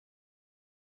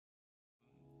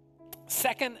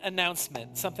second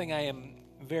announcement, something I am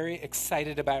very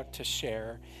excited about to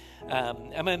share.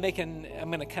 I'm going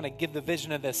to kind of give the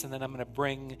vision of this, and then I'm going to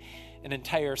bring an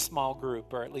entire small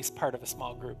group, or at least part of a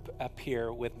small group, up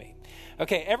here with me.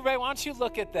 Okay, everybody, why don't you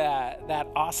look at that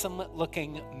awesome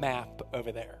looking map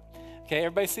over there? Okay,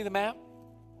 everybody see the map?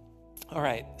 All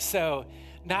right, so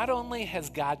not only has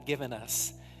God given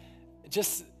us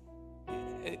just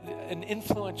an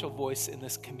influential voice in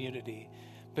this community,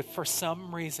 but for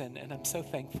some reason, and I'm so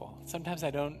thankful, sometimes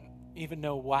I don't even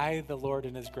know why the Lord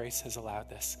in his grace has allowed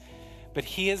this, but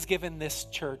he has given this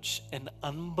church an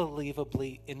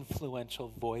unbelievably influential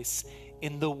voice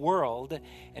in the world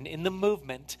and in the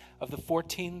movement of the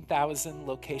 14,000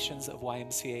 locations of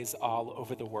YMCAs all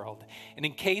over the world. And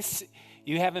in case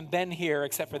you haven't been here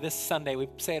except for this Sunday, we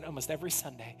say it almost every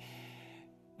Sunday,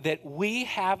 that we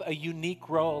have a unique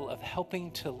role of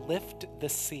helping to lift the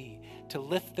sea, to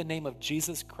lift the name of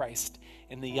Jesus Christ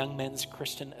in the Young Men's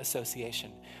Christian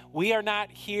Association. We are not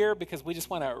here because we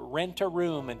just want to rent a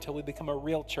room until we become a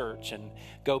real church and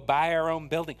go buy our own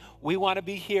building. We want to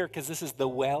be here because this is the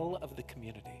well of the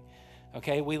community.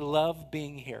 Okay, we love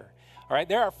being here. All right,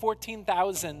 there are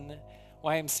 14,000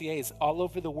 YMCAs all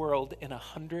over the world in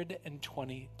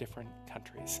 120 different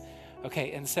countries.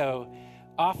 Okay, and so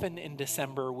often in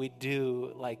December, we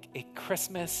do like a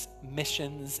Christmas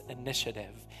missions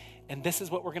initiative. And this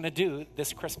is what we're going to do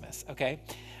this Christmas, okay?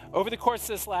 Over the course of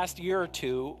this last year or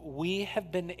two, we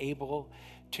have been able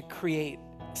to create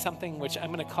something which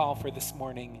I'm going to call for this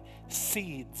morning,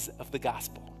 Seeds of the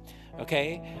Gospel,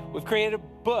 okay? We've created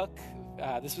a book,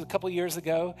 this was a couple years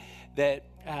ago, that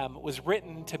was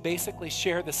written to basically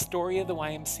share the story of the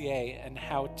YMCA and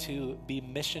how to be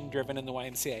mission-driven in the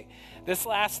YMCA. This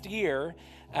last year,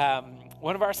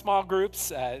 one of our small groups,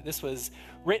 this was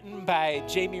written by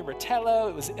Jamie Rotello.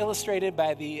 It was illustrated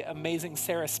by the amazing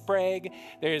Sarah Sprague.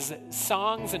 There's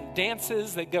songs and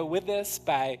dances that go with this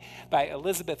by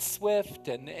Elizabeth Swift.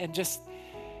 And just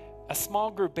a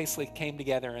small group basically came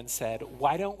together and said,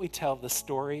 why don't we tell the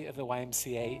story of the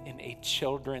YMCA in a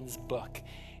children's book?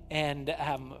 And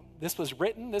this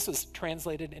was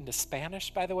translated into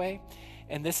Spanish, by the way,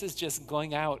 and this is just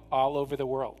going out all over the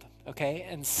world, okay?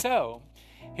 And so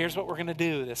here's what we're going to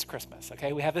do this Christmas,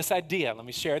 okay? We have this idea. Let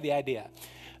me share the idea,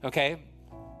 okay?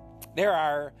 There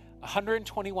are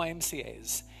 120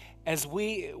 YMCAs,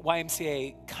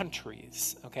 YMCA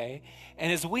countries, okay?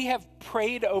 And as we have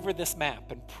prayed over this map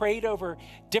and prayed over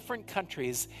different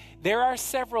countries, there are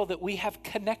several that we have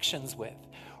connections with,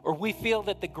 or we feel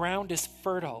that the ground is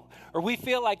fertile, or we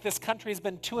feel like this country has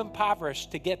been too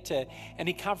impoverished to get to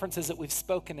any conferences that we've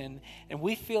spoken in, and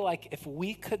we feel like if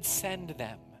we could send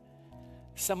them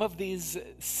some of these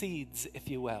seeds, if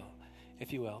you will,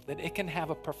 that it can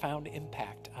have a profound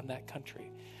impact on that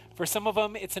country. For some of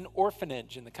them, it's an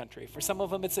orphanage in the country. For some of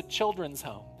them, it's a children's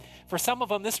home. For some of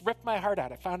them, this ripped my heart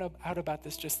out. I found out about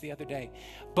this just the other day.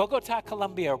 Bogota,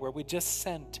 Colombia, where we just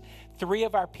sent 3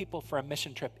 of our people for a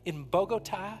mission trip. In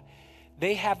Bogota,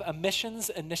 they have a missions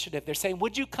initiative. They're saying,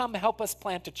 would you come help us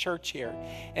plant a church here?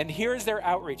 And here's their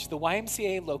outreach. The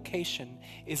YMCA location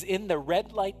is in the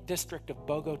red light district of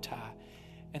Bogota.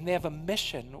 And they have a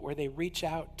mission where they reach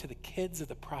out to the kids of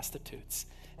the prostitutes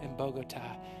in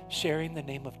Bogota, sharing the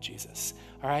name of Jesus,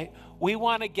 all right? We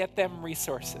want to get them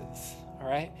resources, all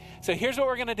right? So here's what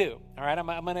we're going to do, all right? I'm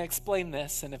going to explain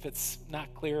this, and if it's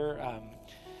not clear,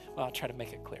 I'll try to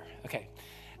make it clear. Okay.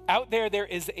 Out there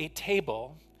is a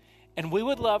table, and we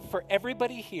would love for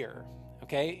everybody here,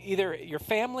 okay, either your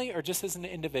family or just as an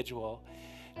individual,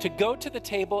 to go to the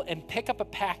table and pick up a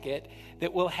packet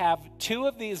that will have 2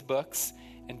 of these books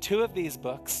and 2 of these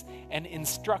books and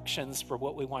instructions for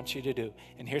what we want you to do.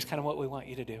 And here's kind of what we want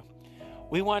you to do.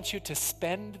 We want you to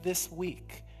spend this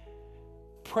week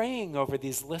praying over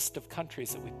these list of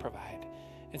countries that we provide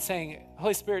and saying,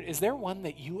 Holy Spirit, is there one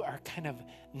that you are kind of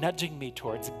nudging me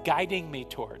towards, guiding me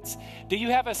towards? Do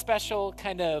you have a special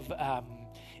kind of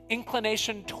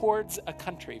inclination towards a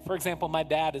country? For example, my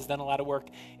dad has done a lot of work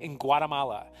in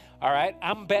Guatemala, all right?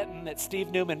 I'm betting that Steve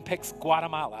Newman picks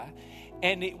Guatemala,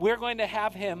 and we're going to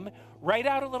have him write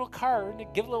out a little card,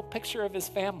 give a little picture of his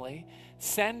family,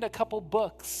 send a couple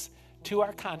books to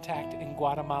our contact in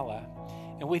Guatemala.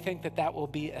 And we think that that will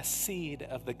be a seed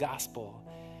of the gospel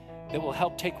that will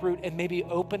help take root and maybe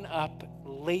open up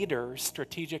later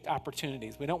strategic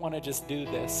opportunities. We don't want to just do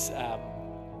this,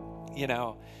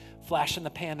 flash in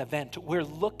the pan event. We're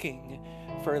looking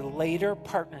for later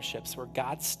partnerships where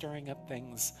God's stirring up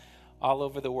things all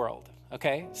over the world.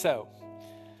 Okay, so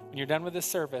when you're done with this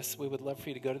service, we would love for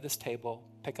you to go to this table,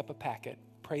 pick up a packet,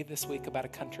 pray this week about a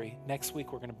country. Next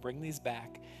week, we're going to bring these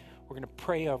back. We're going to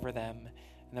pray over them.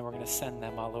 and then we're going to send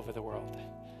them all over the world.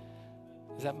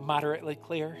 Is that moderately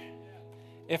clear?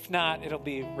 If not, it'll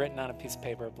be written on a piece of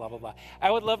paper, blah, blah, blah. I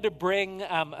would love to bring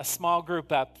a small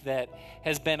group up that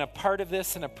has been a part of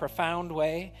this in a profound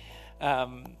way.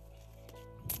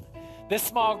 This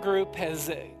small group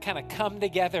has kind of come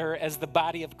together as the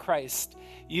body of Christ,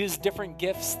 used different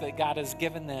gifts that God has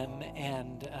given them,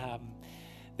 and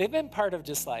they've been part of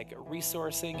just like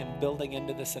resourcing and building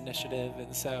into this initiative.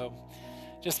 And so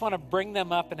just want to bring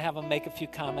them up and have them make a few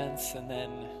comments, and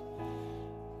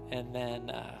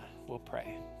then we'll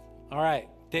pray. All right,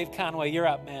 Dave Conway, you're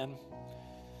up, man.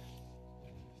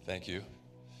 Thank you.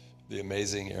 The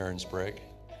amazing Aaron Sprague.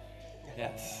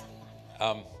 Yes.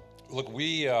 Look,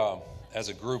 we, as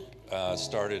a group,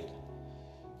 started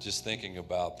just thinking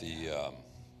about the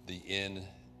in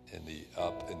and the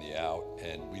up and the out,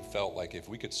 and we felt like if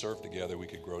we could serve together, we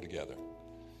could grow together.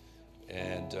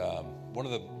 And one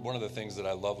of the things that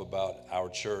I love about our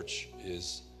church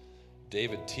is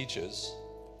David teaches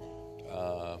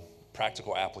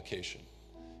practical application.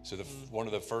 So one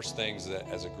of the first things that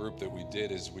as a group that we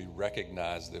did is we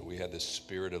recognized that we had the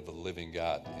Spirit of the living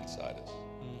God inside us.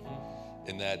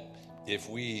 And that if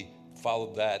we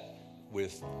followed that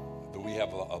we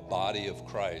have a body of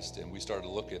Christ, and we started to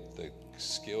look at the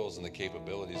skills and the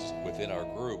capabilities within our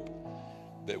group,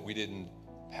 that we didn't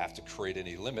have to create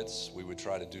any limits. We would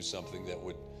try to do something that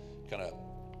would kind of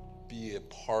be a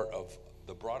part of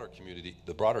the broader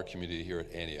community here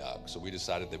at Antioch. So we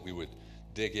decided that we would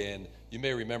dig in. You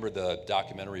may remember the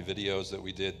documentary videos that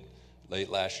we did late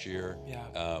last year.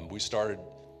 Yeah. We started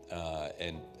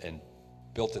and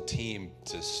built a team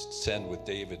to send with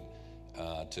David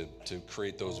to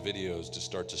create those videos, to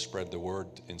start to spread the word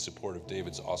in support of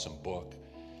David's awesome book.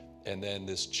 And then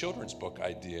this children's book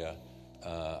idea,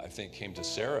 I think, came to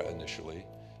Sarah initially.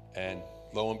 And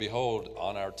lo and behold,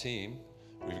 on our team,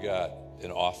 we've got an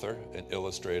author, an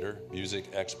illustrator, music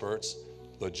experts,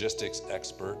 logistics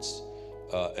experts,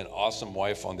 an awesome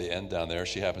wife on the end down there.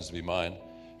 She happens to be mine.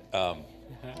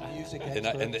 Music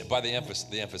experts. And by the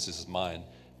emphasis is mine.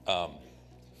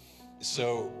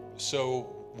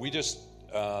 So we just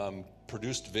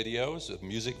produced videos,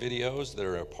 music videos that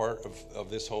are a part of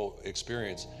this whole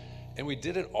experience. And we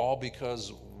did it all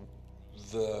because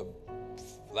the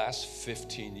last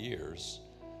 15 years,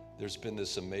 there's been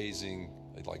this amazing,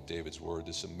 like David's word,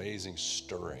 this amazing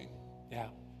stirring. Yeah.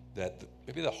 That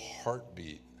maybe the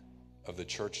heartbeat of the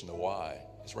church and the why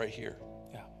is right here.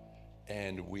 Yeah.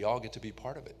 And we all get to be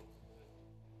part of it.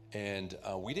 And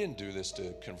we didn't do this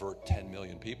to convert 10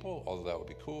 million people, although that would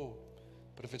be cool.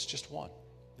 But if it's just one,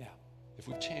 yeah, if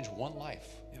we've changed one life,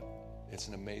 yeah, it's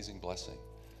an amazing blessing.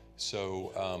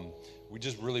 So we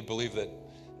just really believe that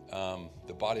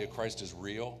the body of Christ is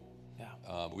real.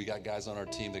 Yeah. We got guys on our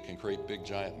team that can create big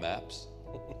giant maps.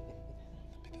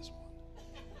 Maybe this one.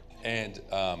 And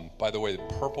by the way,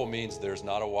 purple means there's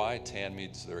not a Y, tan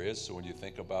means there is. So when you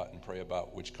think about and pray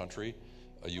about which country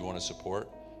you want to support,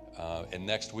 and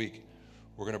next week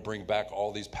we're going to bring back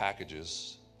all these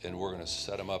packages, and we're going to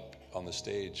set them up on the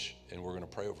stage, and we're going to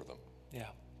pray over them. Yeah.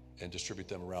 And distribute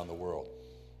them around the world.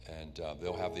 And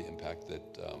they'll have the impact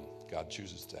that God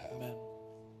chooses to have. Amen.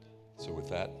 So with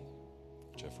that,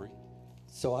 Jeffrey.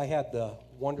 So I had the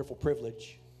wonderful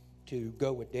privilege to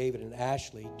go with David and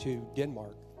Ashley to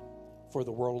Denmark for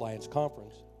the World Alliance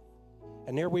Conference.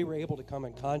 And there we were able to come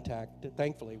in contact,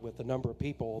 thankfully, with a number of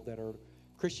people that are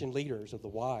Christian leaders of the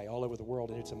Y all over the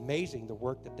world. And it's amazing the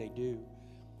work that they do.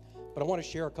 But I want to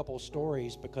share a couple of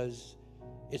stories because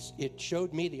it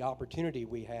showed me the opportunity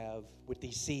we have with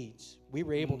these seeds. We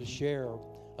were able to share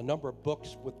a number of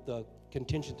books with the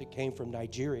contingent that came from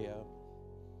Nigeria.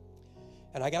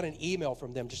 And I got an email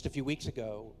from them just a few weeks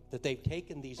ago that they've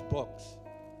taken these books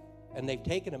and they've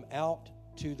taken them out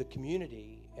to the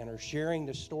community and are sharing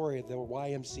the story of the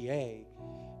YMCA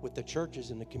with the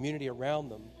churches and the community around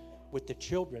them, with the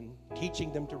children,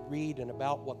 teaching them to read and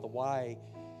about what the Y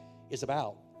is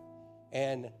about.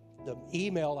 And the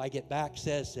email I get back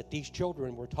says that these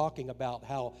children were talking about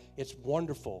how it's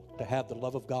wonderful to have the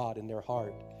love of God in their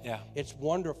heart. Yeah. It's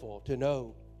wonderful to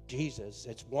know Jesus.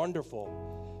 It's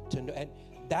wonderful to know. And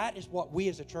that is what we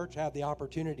as a church have the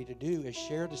opportunity to do, is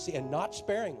share the seed, and not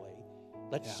sparingly.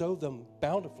 Let's sow them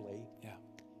bountifully. Yeah.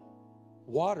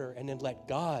 Water, and then let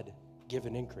God give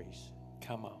an increase.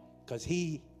 Come on. Because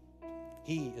He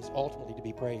is ultimately to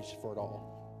be praised for it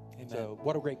all. Amen. So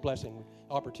what a great blessing,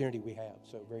 opportunity we have.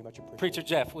 So very much appreciate Preacher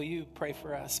Jeff, will you pray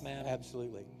for us, man?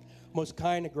 Absolutely. Most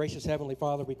kind and gracious Heavenly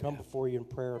Father, we come before you in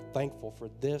prayer, thankful for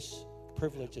this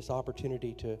privilege, this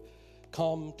opportunity to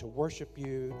come to worship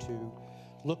you, to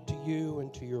look to you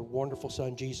and to your wonderful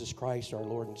Son, Jesus Christ, our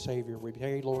Lord and Savior. We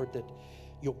pray, Lord, that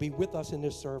you'll be with us in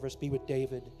this service. Be with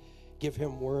David. Give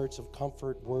him words of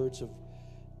comfort, words of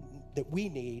that we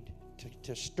need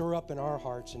to stir up in our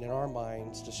hearts and in our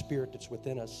minds the spirit that's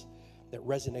within us that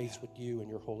resonates with you and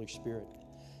your Holy Spirit.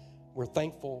 We're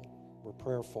thankful, we're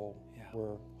prayerful,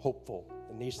 we're hopeful.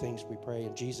 And these things we pray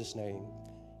in Jesus' name.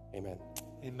 Amen.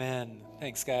 Amen.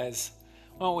 Thanks, guys.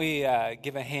 Why don't we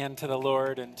give a hand to the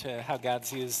Lord and to how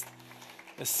God's used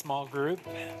this small group.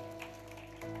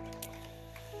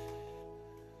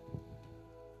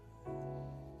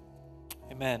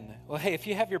 Amen. Well, hey, if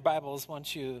you have your Bibles, why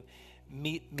don't you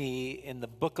meet me in the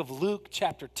book of Luke,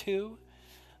 chapter 2.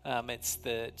 It's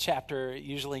the chapter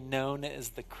usually known as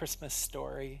the Christmas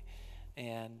story.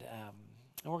 And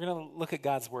we're going to look at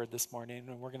God's word this morning,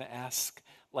 and we're going to ask,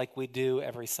 like we do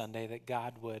every Sunday, that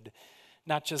God would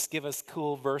not just give us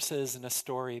cool verses and a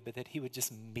story, but that he would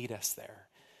just meet us there,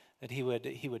 that he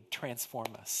would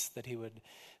transform us, that he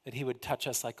would touch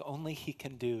us like only he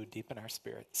can do deep in our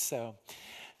spirits.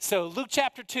 So Luke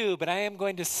chapter 2, but I am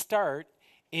going to start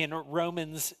in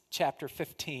Romans chapter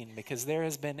 15, because there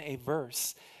has been a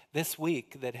verse this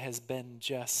week that has been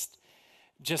just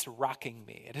rocking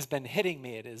me. It has been hitting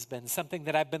me. It has been something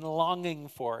that I've been longing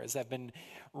for as I've been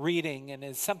reading, and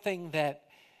it's something that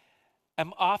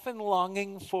I'm often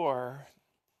longing for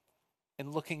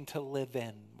and looking to live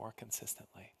in more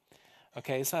consistently.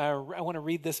 Okay, so I want to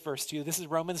read this verse to you. This is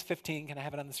Romans 15. Can I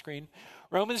have it on the screen?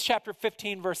 Romans chapter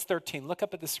 15, verse 13. Look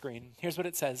up at the screen. Here's what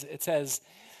it says. It says,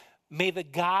 "May the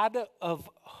God of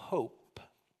hope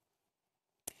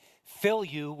fill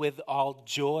you with all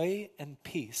joy and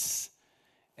peace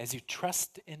as you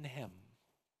trust in him,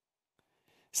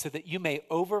 so that you may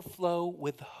overflow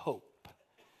with hope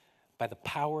by the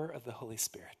power of the Holy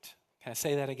Spirit." Can I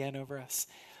say that again over us?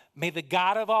 May the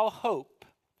God of all hope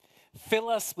fill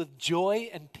us with joy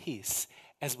and peace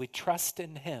as we trust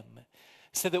in him,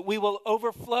 so that we will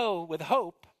overflow with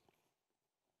hope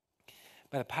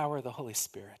by the power of the Holy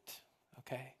Spirit.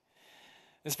 Okay?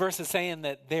 This verse is saying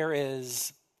that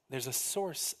there's a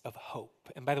source of hope.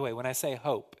 And by the way, when I say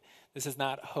hope, this is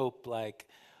not hope like,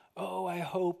 oh, I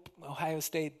hope Ohio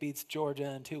State beats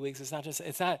Georgia in 2 weeks.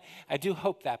 I do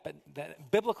hope that, but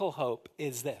that biblical hope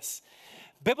is this.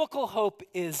 Biblical hope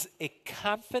is a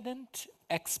confident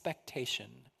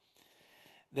expectation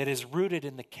that is rooted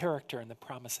in the character and the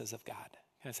promises of God.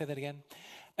 Can I say that again?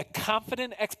 A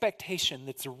confident expectation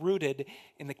that's rooted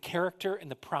in the character and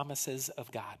the promises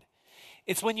of God.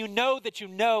 It's when you know that you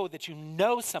know that you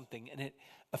know something, and it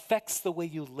affects the way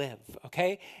you live,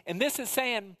 okay? And this is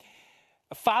saying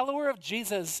a follower of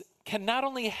Jesus can not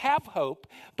only have hope,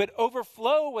 but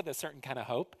overflow with a certain kind of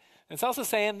hope. And it's also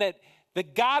saying that the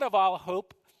God of all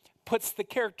hope puts the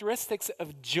characteristics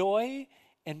of joy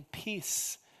and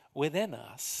peace within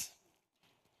us,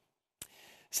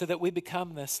 so that we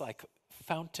become this like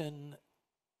fountain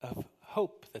of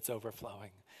hope that's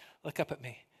overflowing. Look up at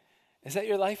me. Is that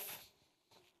your life?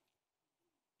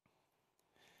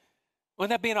 Wouldn't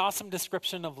that be an awesome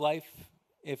description of life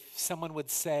if someone would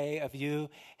say of you,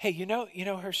 hey, you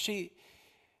know her, she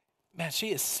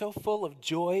is so full of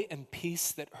joy and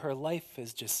peace that her life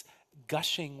is just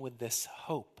gushing with this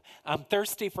hope. I'm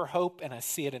thirsty for hope, and I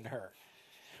see it in her.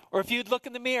 Or if you'd look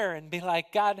in the mirror and be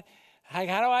like, God, how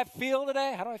do I feel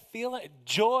today? How do I feel it?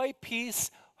 Joy,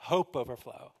 peace, hope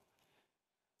overflow.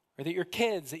 Or that your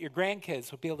kids, that your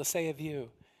grandkids would be able to say of you,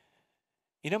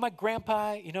 you know my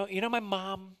grandpa, you know my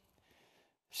mom,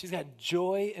 she's got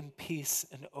joy and peace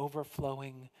and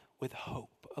overflowing with hope.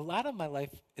 A lot of my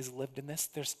life is lived in this.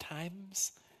 There's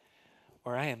times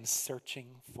where I am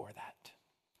searching for that,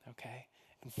 okay?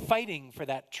 And fighting for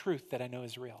that truth that I know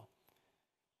is real.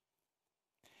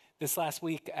 This last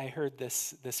week, I heard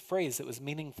this phrase that was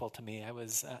meaningful to me. I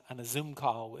was on a Zoom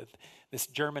call with this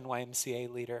German YMCA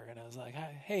leader, and I was like,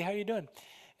 hey, how are you doing?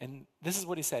 And this is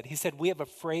what he said. He said, we have a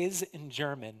phrase in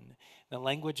German, the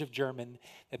language of German,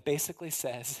 that basically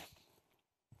says,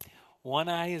 one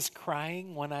eye is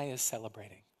crying, one eye is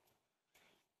celebrating.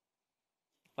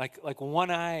 Like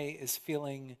one eye is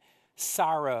feeling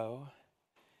sorrow,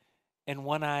 and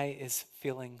one eye is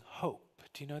feeling hope.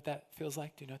 Do you know what that feels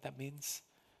like? Do you know what that means?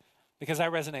 Because I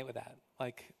resonate with that.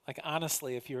 Like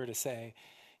honestly, if you were to say,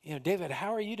 David,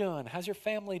 how are you doing? How's your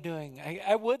family doing?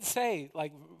 I would say,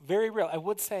 like very real, I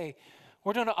would say,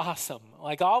 we're doing awesome.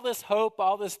 Like all this hope,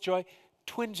 all this joy,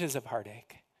 twinges of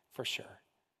heartache, for sure.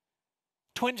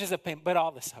 Twinges of pain, but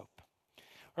all this hope.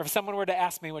 Or if someone were to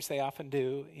ask me, which they often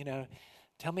do,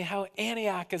 tell me how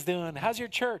Antioch is doing. How's your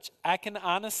church? I can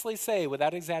honestly say,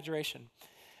 without exaggeration,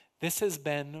 this has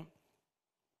been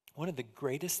one of the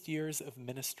greatest years of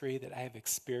ministry that I have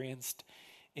experienced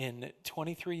in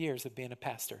 23 years of being a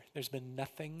pastor. There's been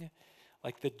nothing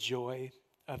like the joy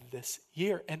of this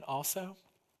year. And also,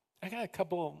 I got a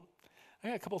couple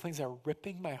things that are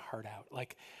ripping my heart out.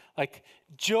 Like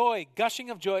joy, gushing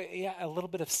of joy, yeah, a little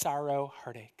bit of sorrow,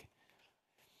 heartache.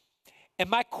 And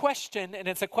my question, and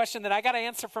it's a question that I got to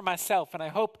answer for myself, and I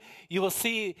hope you will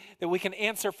see that we can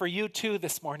answer for you too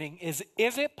this morning, is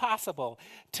it possible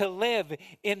to live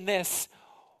in this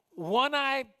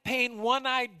one-eye pain,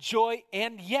 one-eye joy,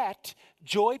 and yet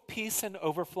joy, peace, and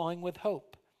overflowing with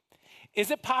hope?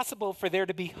 Is it possible for there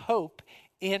to be hope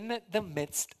in the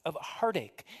midst of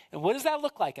heartache? And what does that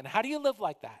look like? And how do you live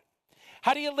like that?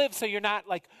 How do you live so you're not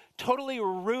like totally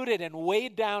rooted and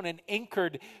weighed down and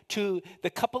anchored to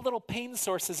the couple little pain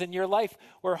sources in your life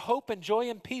where hope and joy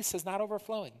and peace is not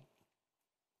overflowing?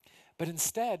 But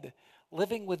instead,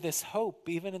 living with this hope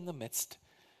even in the midst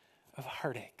of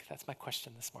heartache. That's my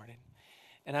question this morning.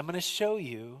 And I'm going to show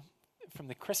you from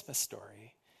the Christmas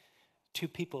story 2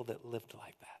 people that lived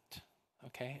like that.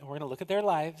 Okay? And we're going to look at their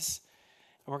lives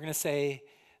and we're going to say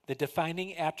the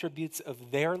defining attributes of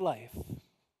their life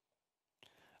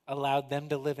allowed them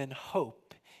to live in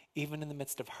hope even in the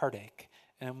midst of heartache.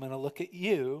 And I'm going to look at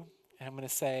you and I'm going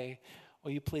to say,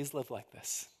 will you please live like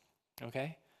this?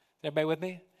 Okay? Is everybody with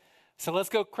me? So let's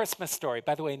go Christmas story.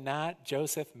 By the way, not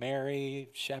Joseph, Mary,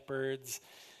 shepherds,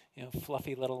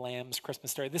 fluffy little lambs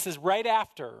Christmas story. This is right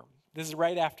after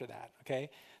that, okay?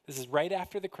 This is right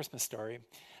after the Christmas story.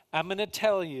 I'm going to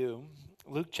tell you,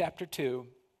 Luke chapter 2,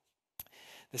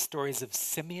 the stories of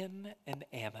Simeon and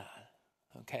Anna,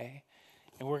 okay?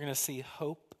 And we're going to see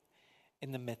hope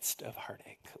in the midst of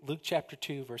heartache. Luke chapter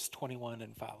 2, verse 21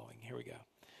 and following. Here we go.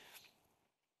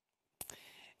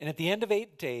 And at the end of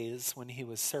 8 days, when he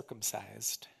was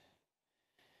circumcised,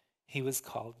 he was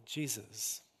called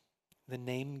Jesus, the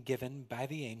name given by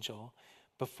the angel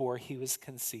before he was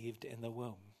conceived in the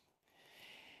womb.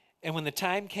 And when the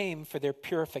time came for their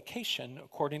purification,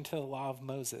 according to the law of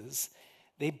Moses,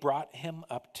 they brought him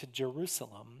up to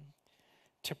Jerusalem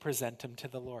to present him to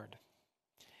the Lord.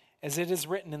 As it is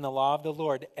written in the law of the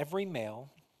Lord, every male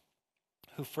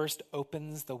who first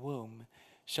opens the womb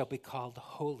shall be called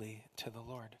holy to the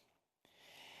Lord.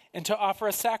 And to offer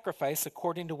a sacrifice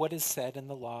according to what is said in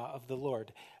the law of the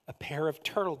Lord, a pair of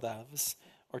turtle doves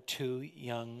or 2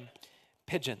 young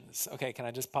pigeons. Okay, can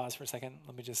I just pause for a second?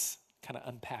 Let me just kind of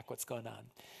unpack what's going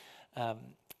on.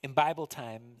 In Bible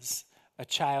times, a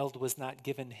child was not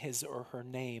given his or her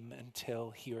name until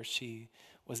he or she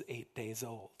was 8 days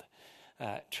old.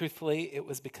 Truthfully, it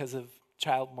was because of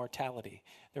child mortality.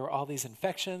 There were all these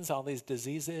infections, all these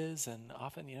diseases, and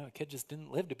often, a kid just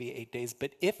didn't live to be 8 days.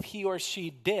 But if he or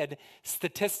she did,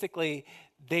 statistically,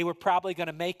 they were probably going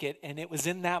to make it, and it was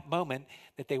in that moment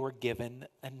that they were given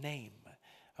a name,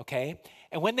 okay?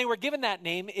 And when they were given that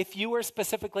name, if you were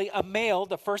specifically a male,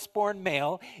 the firstborn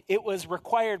male, it was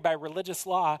required by religious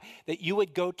law that you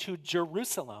would go to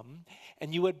Jerusalem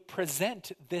and you would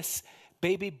present this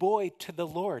baby boy to the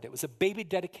Lord. It was a baby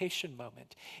dedication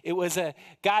moment. It was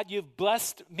God, you've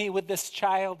blessed me with this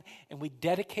child, and we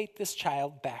dedicate this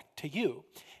child back to you.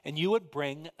 And you would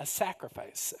bring a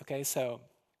sacrifice, okay? So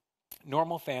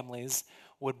normal families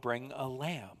would bring a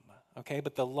lamb, okay?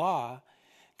 But the law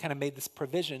kind of made this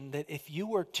provision that if you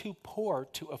were too poor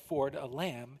to afford a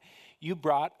lamb, you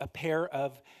brought a pair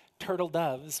of turtle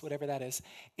doves, whatever that is,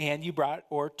 and you brought,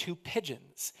 or 2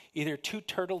 pigeons, either 2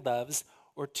 turtle doves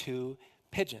or 2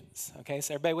 pigeons. Okay,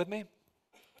 so everybody with me?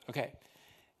 Okay.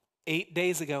 8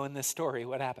 days ago in this story,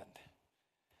 what happened?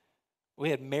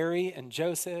 We had Mary and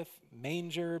Joseph,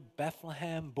 manger,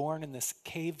 Bethlehem, born in this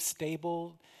cave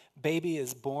stable. Baby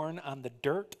is born on the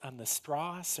dirt, on the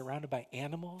straw, surrounded by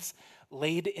animals,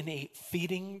 laid in a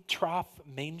feeding trough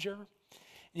manger.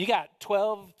 You got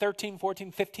 12, 13,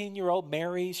 14, 15-year-old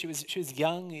Mary. She was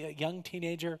young, a young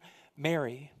teenager,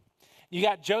 Mary. You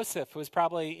got Joseph, who was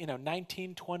probably,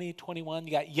 19, 20, 21.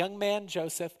 You got young man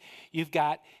Joseph. You've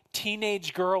got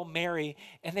teenage girl Mary.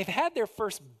 And they've had their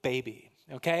first baby,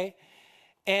 okay?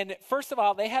 And first of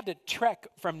all, they had to trek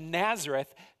from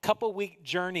Nazareth, couple-week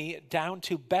journey down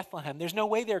to Bethlehem. There's no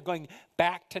way they're going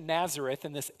back to Nazareth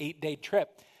in this 8-day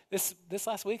trip. This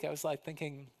last week, I was like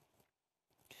thinking,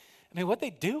 what'd they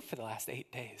do for the last 8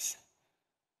 days?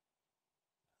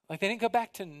 Like, they didn't go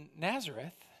back to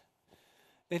Nazareth.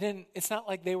 It's not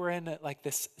like they were in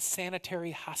this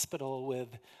sanitary hospital with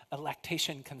a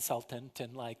lactation consultant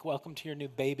and welcome to your new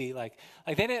baby.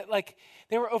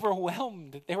 They were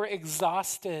overwhelmed. They were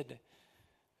exhausted.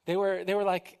 They were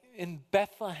in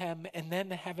Bethlehem and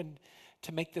then having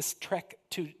to make this trek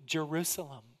to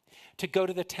Jerusalem to go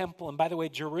to the temple. And by the way,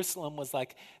 Jerusalem was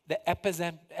the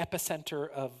epicenter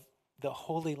of the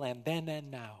Holy Land then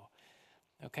and now.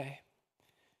 Okay?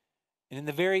 And in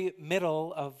the very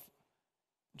middle of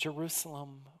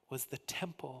Jerusalem was the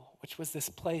temple, which was this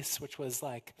place which was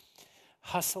like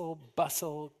hustle,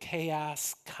 bustle,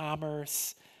 chaos,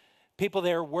 commerce, people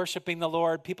there worshiping the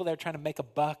Lord, people there trying to make a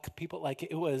buck, people like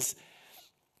it was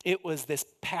this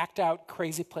packed out,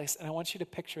 crazy place. And I want you to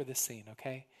picture this scene,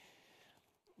 okay?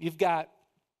 You've got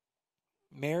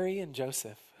Mary and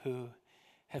Joseph who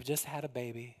have just had a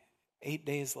baby. 8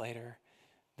 days later,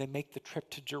 they make the trip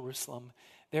to Jerusalem.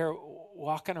 They're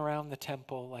walking around the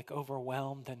temple like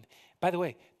overwhelmed. And by the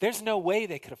way, there's no way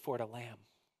they could afford a lamb.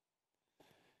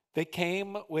 They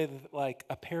came with like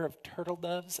a pair of turtle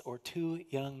doves or 2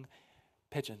 young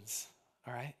pigeons,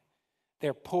 all right?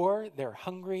 They're poor, they're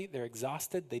hungry, they're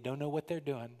exhausted, they don't know what they're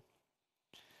doing.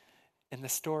 And the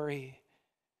story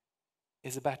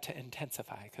is about to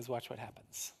intensify, because watch what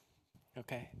happens,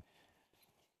 okay?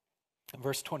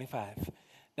 Verse 25.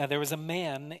 Now there was a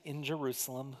man in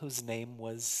Jerusalem whose name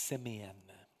was Simeon.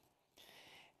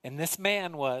 And this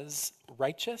man was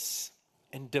righteous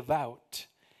and devout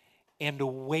and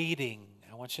waiting.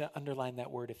 I want you to underline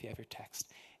that word if you have your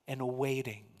text. And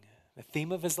waiting. The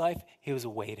theme of his life, he was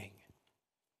waiting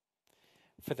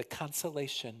for the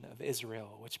consolation of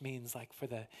Israel, which means like for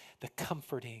the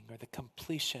comforting or the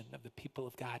completion of the people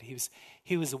of God.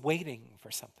 He was waiting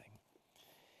for something.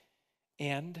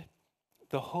 And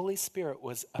the Holy Spirit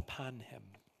was upon him.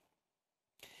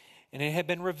 And it had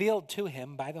been revealed to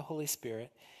him by the Holy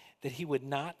Spirit that he would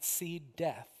not see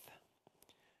death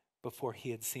before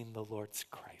he had seen the Lord's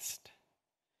Christ.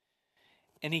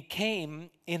 And he came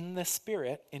in the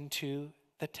Spirit into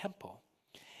the temple.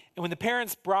 And when the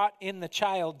parents brought in the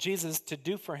child, Jesus, to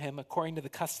do for him according to the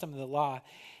custom of the law,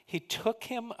 he took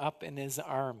him up in his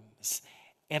arms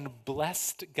and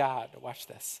blessed God, watch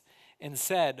this, and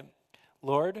said,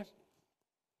 Lord,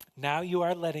 now you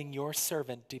are letting your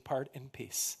servant depart in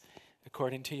peace,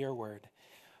 according to your word.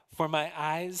 For my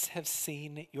eyes have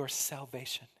seen your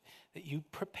salvation, that you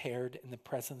prepared in the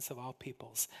presence of all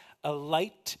peoples, a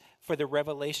light for the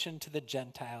revelation to the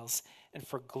Gentiles and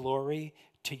for glory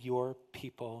to your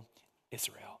people,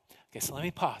 Israel. Okay, so let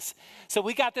me pause. So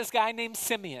we got this guy named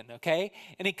Simeon, okay?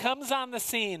 And he comes on the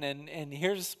scene, and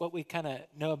here's what we kind of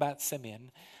know about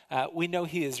Simeon. We know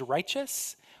he is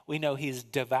righteous. We know he's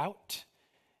devout.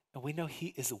 And we know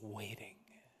he is waiting,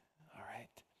 all right?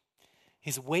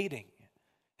 He's waiting.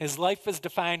 His life is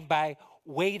defined by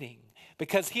waiting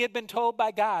because he had been told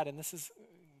by God, and this is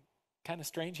kind of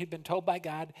strange, he'd been told by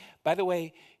God, by the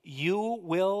way, you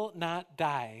will not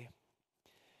die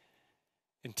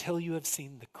until you have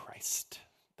seen the Christ,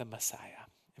 the Messiah.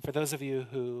 And for those of you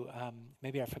who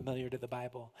maybe are familiar to the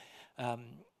Bible,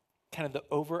 kind of the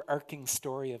overarching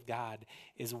story of God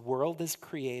is world is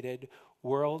created,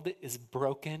 world is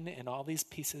broken in all these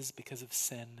pieces because of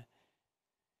sin.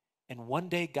 And one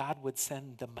day God would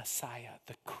send the Messiah,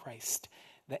 the Christ,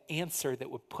 the answer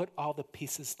that would put all the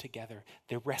pieces together,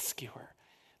 the rescuer.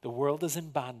 The world is in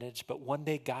bondage, but one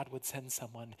day God would send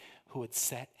someone who would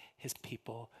set his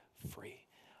people free.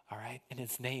 All right? And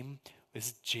his name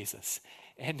was Jesus.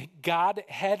 And God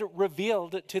had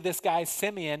revealed to this guy,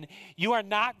 Simeon, you are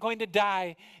not going to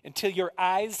die until your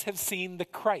eyes have seen the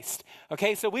Christ.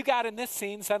 Okay, so we've got in this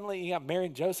scene, suddenly you got Mary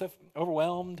and Joseph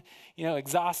overwhelmed,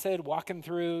 exhausted, walking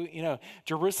through,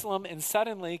 Jerusalem, and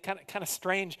suddenly, kind of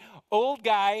strange, old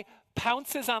guy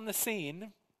pounces on the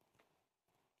scene.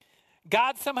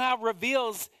 God somehow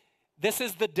reveals this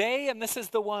is the day and this is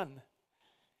the one.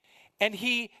 And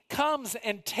he comes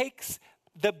and takes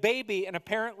the baby, and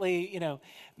apparently,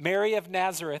 Mary of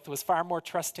Nazareth was far more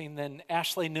trusting than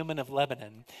Ashley Newman of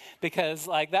Lebanon, because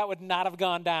that would not have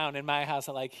gone down in my house.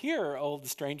 I'm like, here, old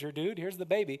stranger dude, here's the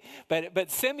baby.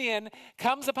 But Simeon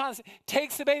comes upon,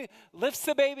 takes the baby, lifts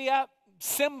the baby up,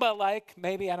 Simba-like,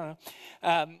 maybe, I don't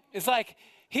know. It's like,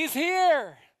 he's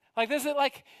here. This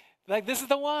is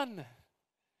the one.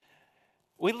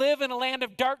 We live in a land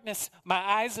of darkness. My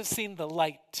eyes have seen the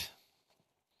light.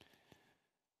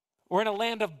 We're in a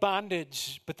land of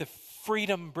bondage, but the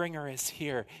freedom bringer is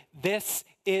here. This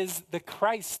is the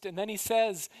Christ. And then he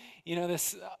says,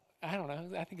 this, I don't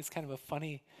know, I think it's kind of a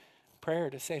funny prayer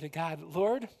to say to God,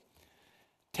 Lord,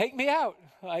 take me out.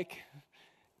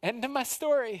 End of my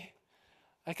story.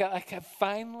 I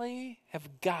finally have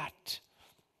got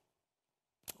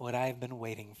what I've been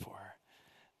waiting for.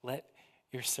 Let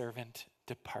your servant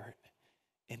depart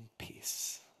in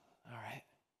peace. All right.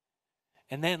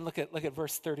 And then look at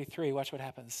verse 33. Watch what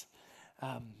happens.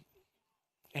 And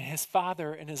his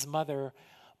father and his mother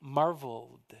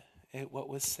marveled at what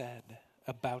was said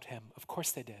about him. Of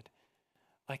course they did.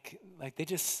 They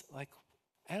just I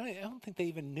don't think they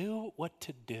even knew what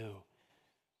to do.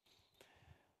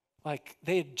 Like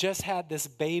they had just had this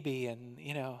baby and,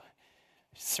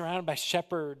 surrounded by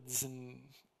shepherds, and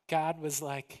God was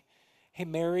like, hey,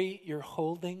 Mary, you're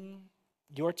holding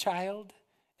your child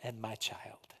and my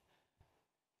child.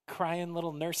 Crying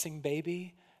little nursing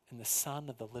baby and the Son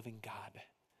of the living God.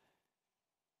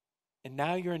 And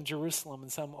now you're in Jerusalem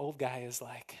and some old guy is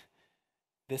like,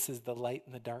 this is the light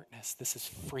in the darkness. This is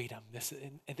freedom.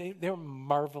 And they were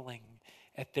marveling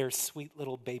at their sweet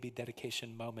little baby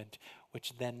dedication moment,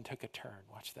 which then took a turn.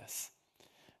 Watch this.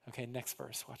 Okay, next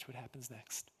verse. Watch what happens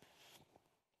next.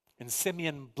 And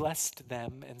Simeon blessed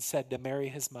them and said to Mary,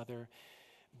 his mother,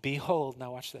 behold,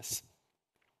 now watch this.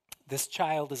 This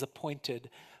child is appointed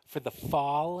for the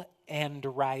fall and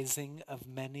rising of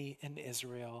many in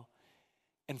Israel,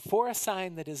 and for a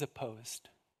sign that is opposed.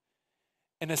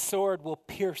 And a sword will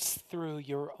pierce through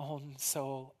your own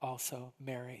soul also,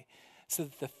 Mary, so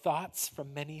that the thoughts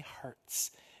from many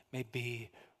hearts may be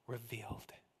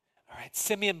revealed. All right,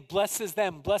 Simeon blesses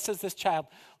them, blesses this child,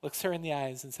 looks her in the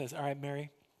eyes and says, all right,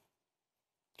 Mary,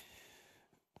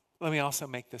 let me also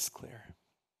make this clear.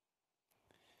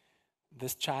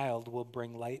 This child will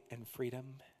bring light and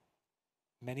freedom.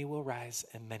 Many will rise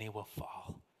and many will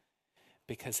fall,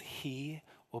 because he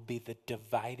will be the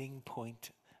dividing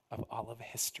point of all of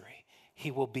history. He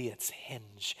will be its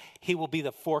hinge. He will be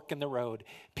the fork in the road.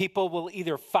 People will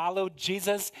either follow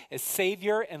Jesus as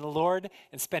Savior and Lord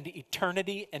and spend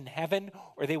eternity in heaven,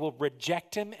 or they will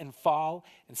reject him and fall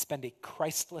and spend a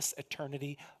Christless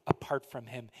eternity apart from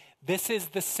him. This is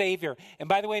the Savior. And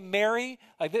by the way, Mary,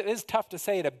 like it is tough to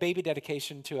say at a baby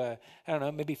dedication to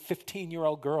maybe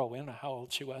 15-year-old girl. We don't know how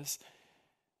old she was.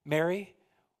 Mary,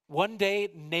 one day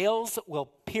nails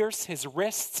will pierce his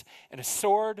wrists and a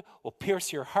sword will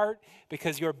pierce your heart,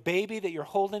 because your baby that you're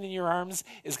holding in your arms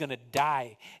is going to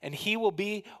die. And he will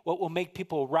be what will make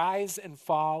people rise and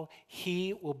fall.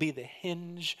 He will be the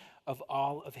hinge of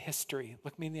all of history.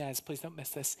 Look me in the eyes, please don't miss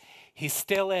this. He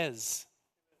still is.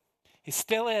 He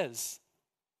still is.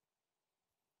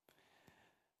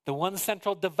 The one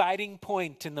central dividing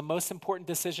point in the most important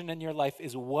decision in your life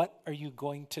is, what are you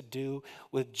going to do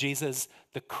with Jesus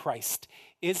the Christ?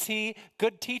 Is he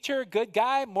good teacher, good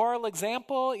guy, moral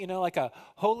example, like a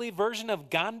holy version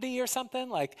of Gandhi or something?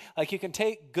 Like you can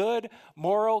take good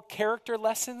moral character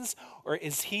lessons? Or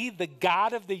is he the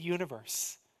God of the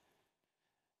universe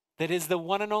that is the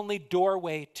one and only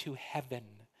doorway to heaven?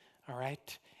 All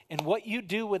right? And what you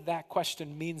do with that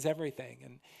question means everything.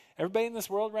 And everybody in this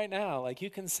world right now, you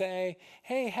can say,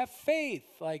 hey, have faith,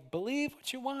 believe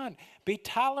what you want, be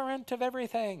tolerant of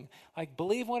everything,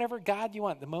 believe whatever God you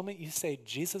want. The moment you say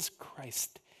Jesus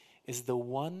Christ is the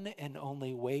one and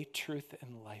only way, truth,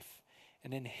 and life,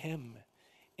 and in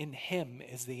him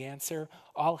is the answer,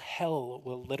 all hell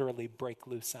will literally break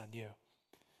loose on you.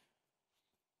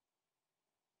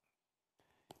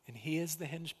 And he is the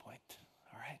hinge point,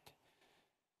 all right?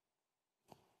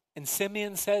 And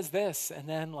Simeon says this, and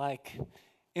then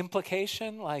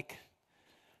implication,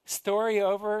 story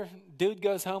over, dude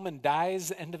goes home and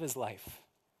dies, end of his life.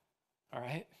 All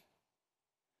right?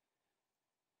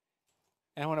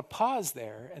 And I want to pause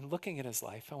there, and looking at his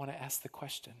life, I want to ask the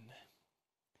question,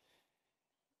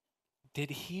 did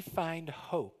he find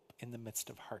hope in the midst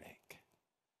of heartache?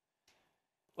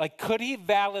 Could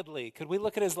we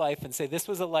look at his life and say this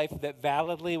was a life that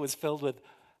validly was filled with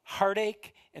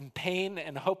heartache and pain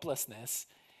and hopelessness,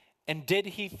 and did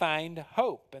he find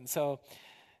hope? And so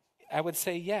I would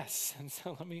say yes. And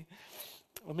so let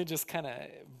me just kind of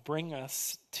bring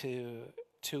us to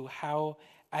how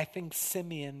I think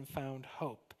Simeon found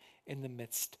hope in the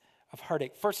midst of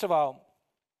heartache. First of all,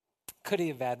 could he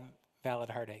have had valid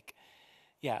heartache?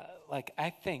 Yeah, I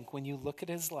think when you look at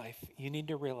his life, you need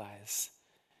to realize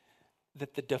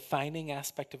that the defining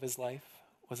aspect of his life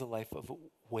was a life of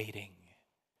waiting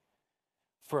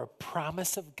for a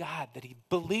promise of God that he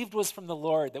believed was from the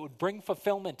Lord that would bring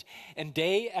fulfillment. And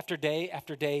day after day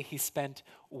after day, he spent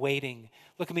waiting.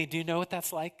 Look at me. Do you know what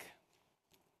that's like?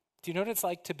 Do you know what it's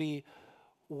like to be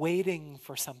waiting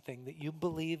for something that you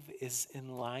believe is in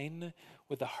line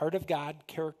with the heart of God,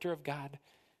 character of God,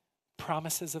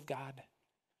 promises of God?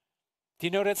 Do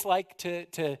you know what it's like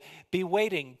to be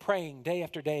waiting, praying day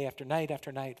after day after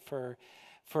night for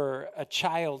a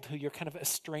child who you're kind of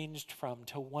estranged from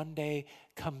to one day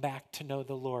come back to know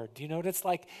the Lord? Do you know what it's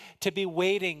like to be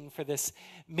waiting for this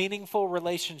meaningful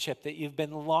relationship that you've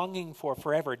been longing for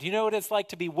forever? Do you know what it's like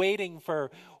to be waiting for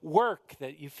work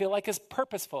that you feel like is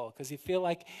purposeful because you feel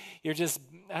like you're just,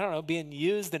 being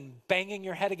used and banging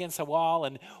your head against a wall?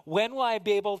 And when will I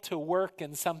be able to work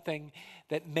in something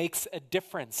that makes a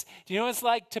difference? Do you know what it's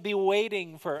like to be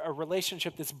waiting for a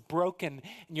relationship that's broken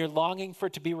and you're longing for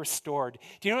it to be restored?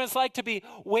 Do you know what it's like to be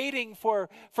waiting for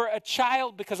a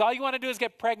child because all you want to do is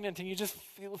get pregnant and you just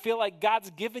feel like God's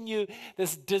given you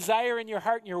this desire in your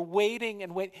heart and you're waiting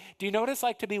and wait? Do you know what it's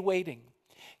like to be waiting?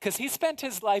 Because he spent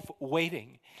his life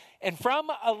waiting. And from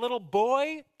a little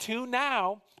boy to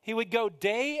now, he would go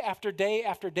day after day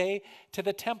after day to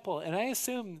the temple. And I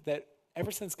assume that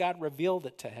ever since God revealed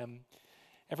it to him,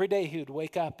 every day he would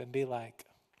wake up and be like,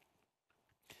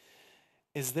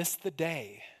 is this the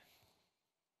day?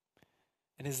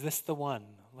 And is this the one?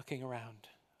 Looking around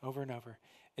over and over.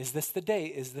 Is this the day?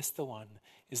 Is this the one?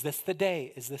 Is this the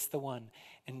day? Is this the one?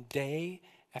 And day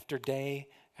after day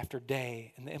after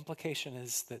day. And the implication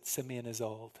is that Simeon is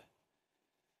old.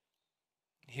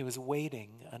 He was waiting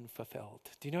unfulfilled.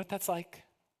 Do you know what that's like?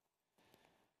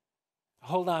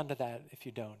 Hold on to that if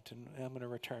you don't, and I'm going to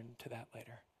return to that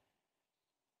later.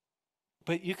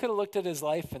 But you could have looked at his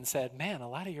life and said, man, a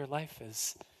lot of your life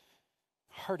is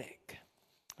heartache,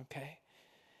 okay?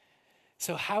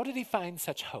 So how did he find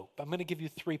such hope? I'm going to give you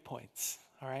 3 points,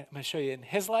 all right? I'm going to show you in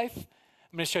his life,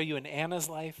 I'm going to show you in Anna's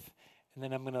life, and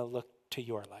then I'm going to look to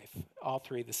your life. All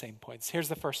 3 the same points. Here's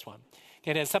the first one.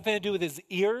 Okay, it has something to do with his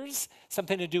ears,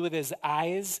 something to do with his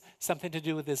eyes, something to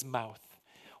do with his mouth.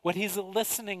 What he's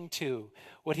listening to,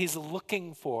 what he's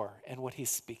looking for, and what he's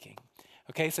speaking.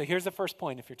 Okay, so here's the first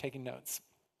point if you're taking notes.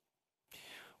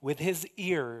 With his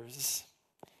ears,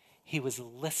 he was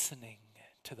listening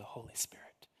to the Holy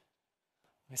Spirit.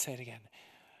 Let me say it again.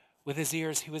 With his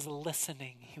ears, he was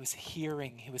listening, he was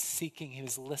hearing, he was seeking, he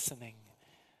was listening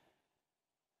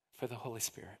for the Holy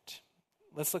Spirit.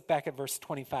 Let's look back at verse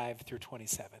 25 through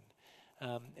 27.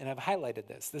 And I've highlighted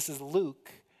this. This is Luke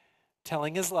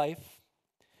telling his life,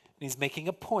 and he's making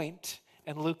a point,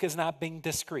 and Luke is not being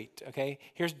discreet, okay?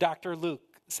 Here's Dr. Luke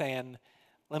saying,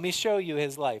 let me show you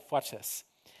his life. Watch this.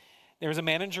 There was a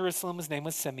man in Jerusalem, his name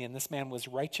was Simeon. This man was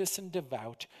righteous and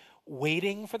devout,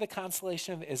 waiting for the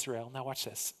consolation of Israel. Now watch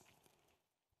this.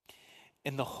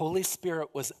 And the Holy Spirit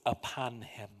was upon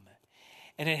him.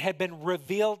 And it had been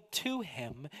revealed to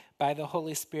him by the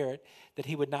Holy Spirit that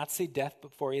he would not see death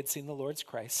before he had seen the Lord's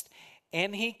Christ.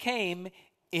 And he came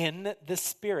in the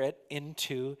Spirit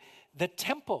into the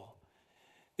temple.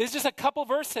 There's just a couple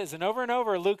verses, and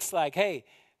over Luke's like, hey,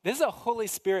 this is a Holy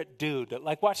Spirit dude.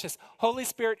 Like, watch this. Holy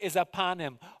Spirit is upon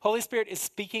him. Holy Spirit is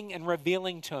speaking and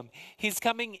revealing to him. He's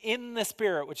coming in the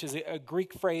Spirit, which is a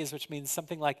Greek phrase which means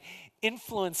something like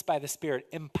influenced by the Spirit,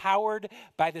 empowered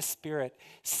by the Spirit.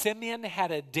 Simeon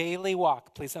had a daily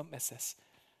walk, please don't miss this,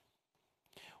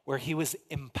 where he was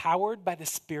empowered by the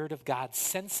Spirit of God,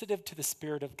 sensitive to the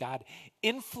Spirit of God,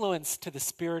 influenced to the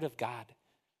Spirit of God.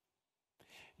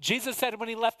 Jesus said when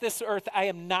he left this earth, I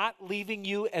am not leaving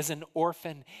you as an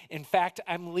orphan. In fact,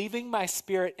 I'm leaving my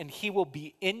Spirit and he will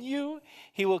be in you.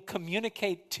 He will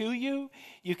communicate to you.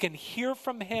 You can hear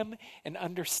from him and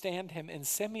understand him. And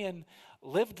Simeon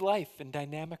lived life in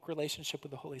dynamic relationship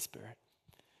with the Holy Spirit.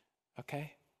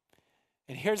 Okay?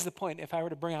 And here's the point. If I were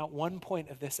to bring out one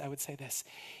point of this, I would say this.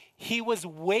 He was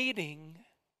waiting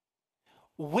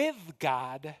with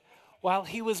God while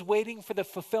he was waiting for the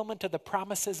fulfillment of the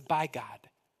promises by God.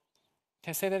 Can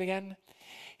I say that again?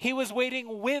 He was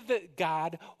waiting with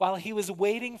God while he was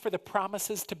waiting for the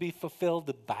promises to be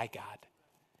fulfilled by God.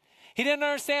 He didn't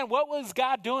understand what was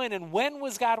God doing and when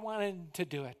was God wanting to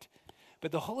do it.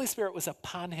 But the Holy Spirit was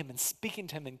upon him and speaking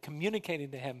to him and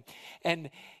communicating to him. And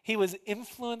he was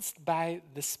influenced by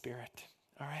the Spirit.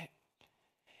 All right?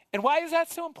 And why is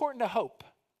that so important to hope?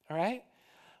 All right?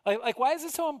 Like why is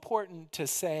it so important to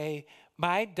say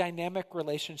my dynamic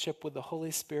relationship with the Holy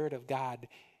Spirit of God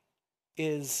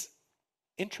is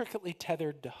intricately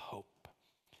tethered to hope?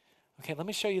 Okay, let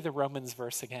me show you the Romans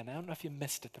verse again. I don't know if you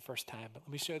missed it the first time, but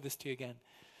let me show this to you again.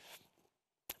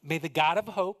 May the God of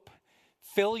hope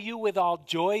fill you with all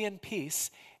joy and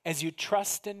peace as you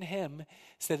trust in him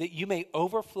so that you may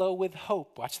overflow with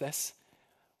hope. Watch this.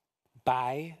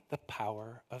 By the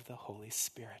power of the Holy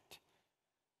Spirit.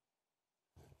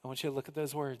 I want you to look at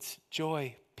those words.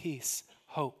 Joy, peace,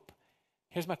 hope.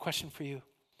 Here's my question for you.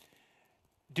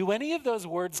 Do any of those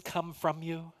words come from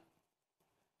you?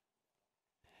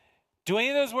 Do any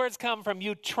of those words come from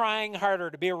you trying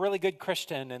harder to be a really good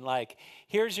Christian and like,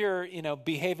 here's your,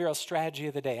 behavioral strategy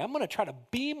of the day. I'm going to try to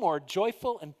be more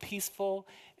joyful and peaceful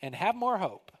and have more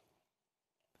hope.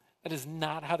 That is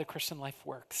not how the Christian life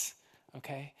works,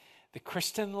 okay? The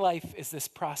Christian life is this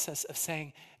process of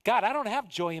saying, God, I don't have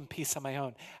joy and peace on my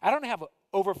own. I don't have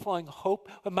overflowing hope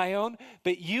of my own,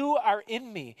 but you are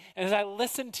in me. And as I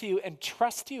listen to you and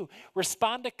trust you,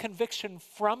 respond to conviction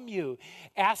from you,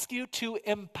 ask you to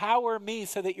empower me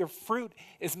so that your fruit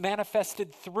is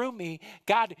manifested through me,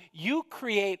 God, you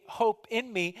create hope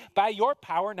in me by your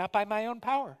power, not by my own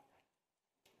power.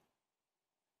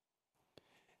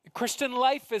 Christian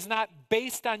life is not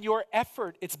based on your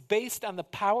effort. It's based on the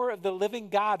power of the living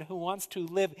God who wants to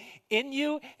live in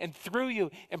you and through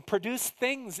you and produce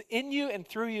things in you and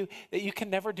through you that you can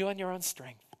never do on your own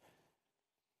strength.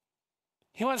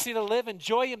 He wants you to live in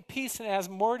joy and peace, and it has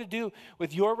more to do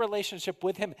with your relationship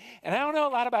with him. And I don't know a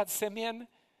lot about Simeon.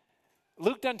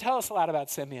 Luke doesn't tell us a lot about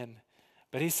Simeon,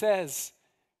 but he says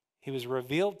he was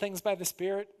revealed things by the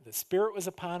Spirit was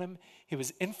upon him, he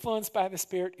was influenced by the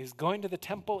Spirit, he was going to the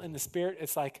temple in the Spirit.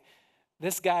 It's like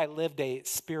this guy lived a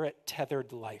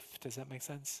Spirit-tethered life. Does that make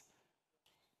sense?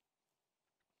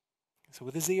 So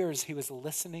with his ears, he was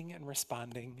listening and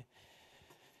responding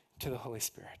to the Holy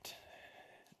Spirit.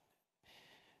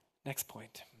 Next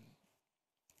point.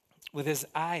 With his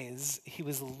eyes, he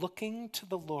was looking to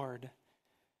the Lord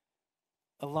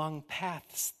along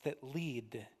paths that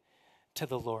lead to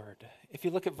the Lord. If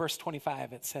you look at verse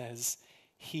 25, it says,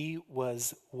 he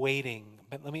was waiting.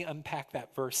 But let me unpack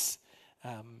that verse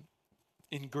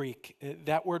in Greek.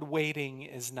 That word waiting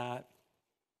is not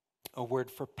a word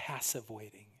for passive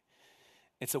waiting.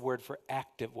 It's a word for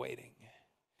active waiting.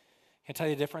 Can I tell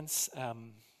you the difference?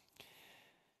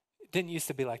 It didn't used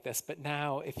to be like this, but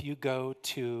now if you go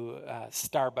to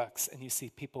Starbucks and you see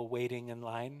people waiting in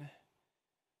line,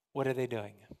 what are they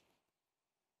doing?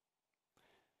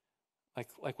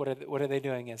 Like what are they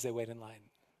doing as they wait in line?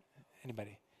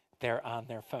 Anybody? They're on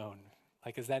their phone.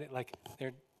 Like, is that it? Like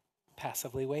they're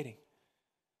passively waiting.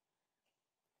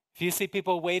 If you see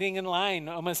people waiting in line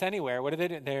almost anywhere, what are they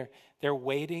doing? They're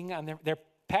waiting on they're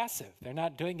passive. They're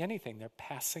not doing anything. They're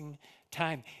passing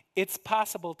time. It's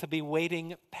possible to be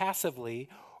waiting passively,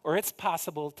 or it's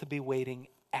possible to be waiting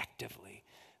actively.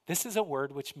 This is a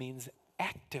word which means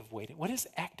active waiting. What is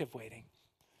active waiting?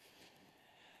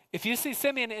 If you see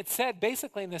Simeon, it said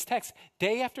basically in this text,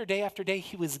 day after day after day,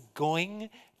 he was going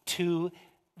to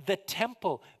the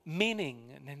temple,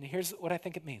 meaning, and here's what I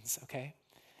think it means, okay?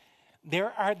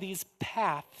 There are these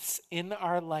paths in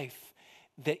our life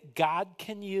that God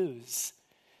can use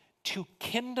to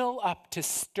kindle up, to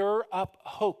stir up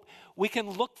hope. We can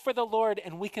look for the Lord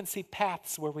and we can see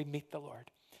paths where we meet the Lord.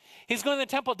 He's going to the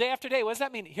temple day after day. What does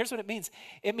that mean? Here's what it means.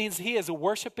 It means he is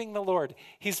worshiping the Lord.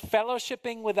 He's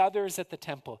fellowshipping with others at the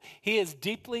temple. He is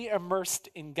deeply immersed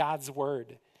in God's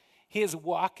word. He is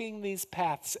walking these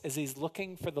paths as he's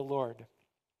looking for the Lord.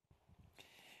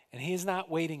 And he is not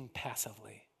waiting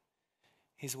passively.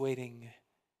 He's waiting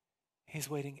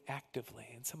actively.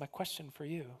 And so my question for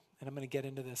you, and I'm going to get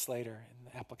into this later in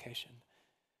the application.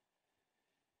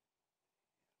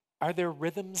 Are there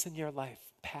rhythms in your life,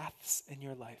 paths in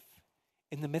your life,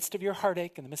 in the midst of your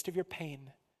heartache, in the midst of your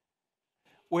pain,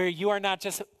 where you are not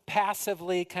just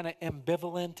passively kind of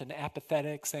ambivalent and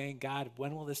apathetic, saying, God,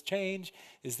 when will this change?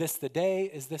 Is this the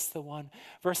day? Is this the one?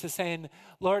 Versus saying,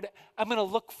 Lord, I'm going to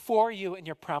look for you in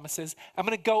your promises. I'm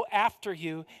going to go after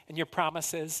you in your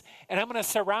promises. And I'm going to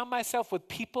surround myself with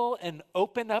people and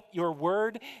open up your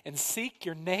word and seek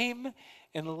your name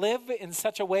and live in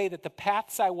such a way that the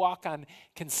paths I walk on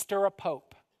can stir up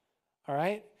hope. All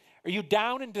right? Are you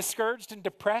down and discouraged and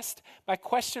depressed? My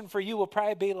question for you will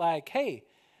probably be like, hey,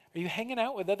 are you hanging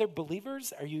out with other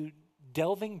believers? Are you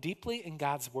delving deeply in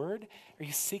God's word? Are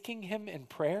you seeking him in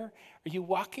prayer? Are you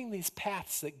walking these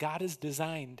paths that God has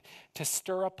designed to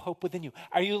stir up hope within you?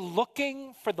 Are you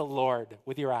looking for the Lord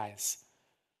with your eyes?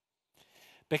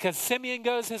 Because Simeon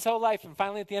goes his whole life, and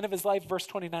finally at the end of his life, verse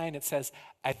 29, it says,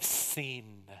 I've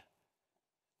seen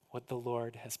what the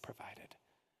Lord has provided.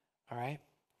 All right?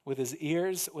 With his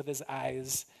ears, with his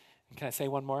eyes, and can I say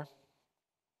one more?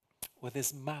 With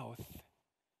his mouth,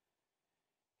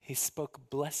 he spoke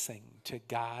blessing to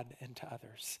God and to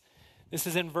others. This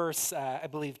is in verse, I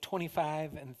believe,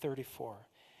 25 and 34.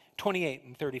 28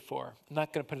 and 34. I'm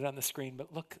not going to put it on the screen,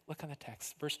 but look on the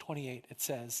text. Verse 28, it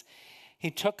says, he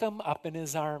took him up in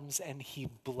his arms and he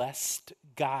blessed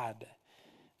God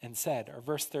and said, or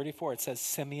verse 34, it says,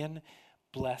 Simeon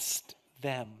blessed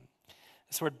them.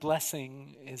 This word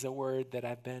blessing is a word that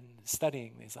I've been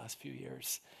studying these last few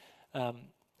years.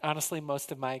 Honestly,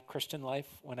 most of my Christian life,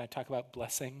 when I talk about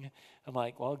blessing, I'm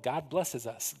like, well, God blesses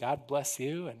us. God bless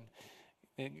you.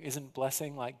 And isn't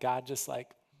blessing like God just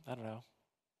like, I don't know,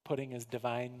 putting his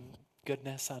divine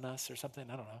goodness on us or something?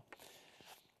 I don't know.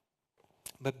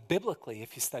 But biblically,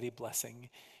 if you study blessing,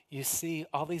 you see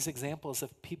all these examples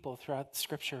of people throughout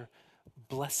Scripture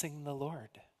blessing the Lord.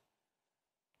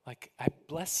 Like, I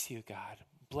bless you, God.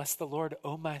 Bless the Lord,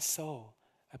 O my soul.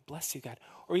 I bless you, God.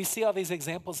 Or you see all these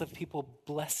examples of people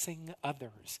blessing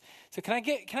others. So can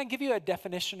I give you a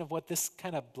definition of what this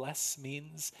kind of bless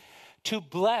means? To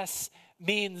bless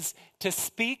means to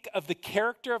speak of the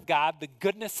character of God, the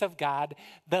goodness of God,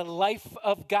 the life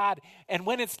of God. And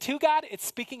when it's to God, it's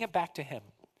speaking it back to him.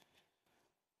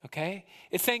 Okay?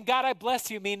 It's saying, God, I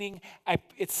bless you, meaning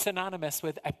it's synonymous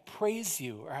with I praise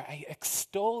you, or I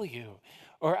extol you,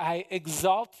 or I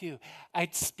exalt you. I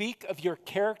speak of your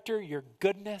character, your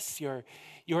goodness, your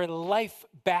life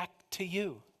back to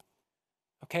you.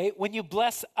 Okay? When you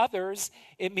bless others,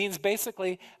 it means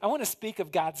basically, I want to speak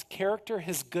of God's character,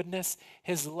 his goodness,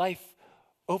 his life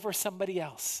over somebody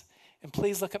else. And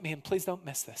please look at me and please don't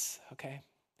miss this, okay?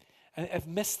 I've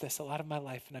missed this a lot of my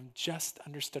life, and I've just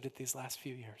understood it these last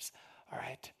few years. All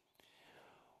right?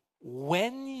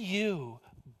 When you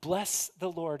bless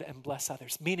the Lord and bless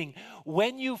others, meaning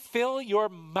when you fill your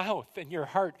mouth and your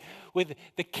heart with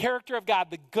the character of God,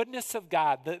 the goodness of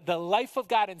God, the life of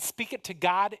God, and speak it to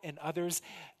God and others,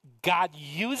 God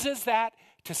uses that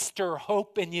to stir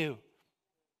hope in you.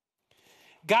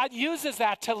 God uses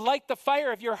that to light the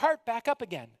fire of your heart back up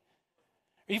again.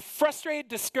 Are you frustrated,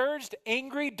 discouraged,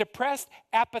 angry, depressed,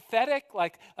 apathetic?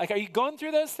 Like are you going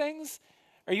through those things?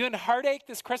 Are you in heartache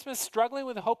this Christmas, struggling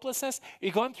with hopelessness? Are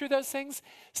you going through those things?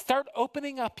 Start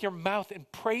opening up your mouth and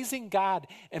praising God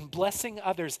and blessing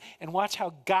others, and watch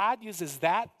how God uses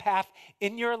that path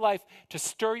in your life to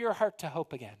stir your heart to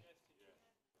hope again.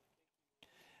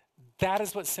 That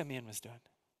is what Simeon was doing.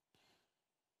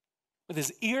 With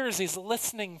his ears, he's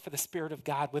listening for the Spirit of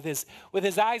God. With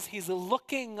his eyes, he's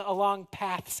looking along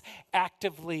paths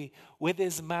actively. With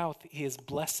his mouth, he is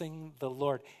blessing the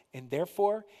Lord. And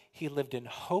therefore, he lived in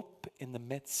hope in the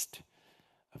midst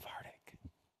of heartache.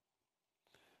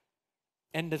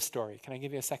 End of story. Can I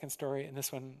give you a second story? And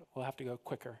this one, we'll have to go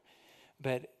quicker.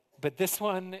 But this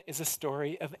one is a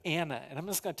story of Anna. And I'm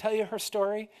just going to tell you her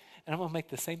story, and I'm going to make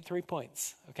the same 3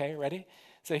 points. Okay, ready?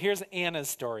 So here's Anna's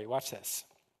story. Watch this.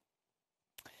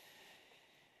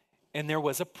 And there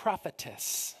was a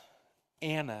prophetess,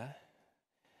 Anna,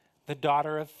 the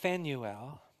daughter of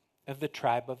Phanuel of the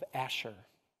tribe of Asher.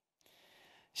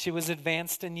 She was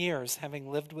advanced in years,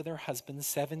 having lived with her husband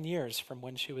 7 years from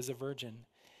when she was a virgin,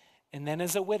 and then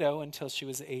as a widow until she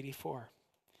was 84.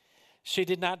 She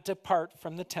did not depart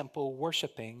from the temple,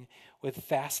 worshiping with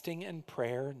fasting and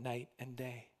prayer night and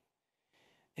day.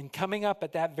 And coming up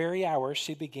at that very hour,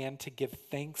 she began to give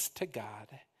thanks to God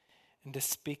and to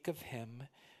speak of him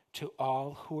to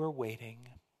all who are waiting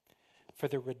for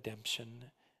the redemption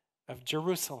of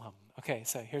Jerusalem. Okay,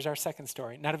 so here's our second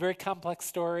story. Not a very complex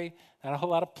story, not a whole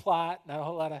lot of plot, not a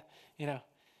whole lot of,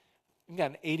 we've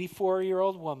got an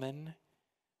 84-year-old woman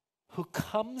who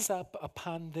comes up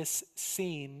upon this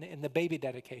scene in the baby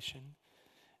dedication.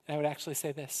 And I would actually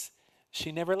say this: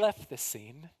 she never left this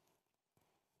scene,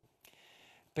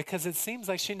 because it seems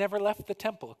like she never left the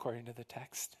temple, according to the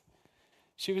text.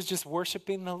 She was just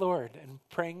worshiping the Lord and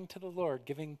praying to the Lord,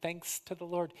 giving thanks to the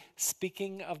Lord,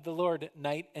 speaking of the Lord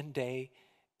night and day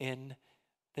in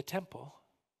the temple.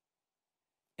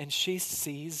 And she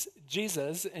sees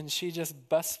Jesus, and she just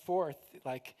busts forth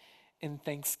like in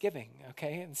thanksgiving,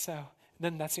 okay? And so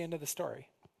then that's the end of the story.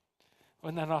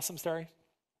 Wasn't that an awesome story?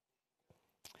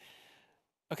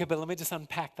 Okay, but let me just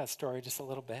unpack that story just a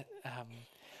little bit.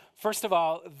 First of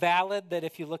all, valid that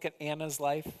if you look at Anna's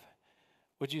life,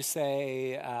 would you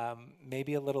say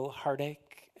maybe a little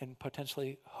heartache and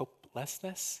potentially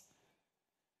hopelessness?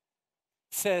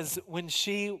 It says when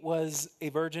she was a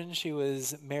virgin, she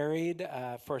was married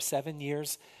for 7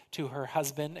 years to her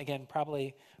husband. Again,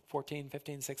 probably 14,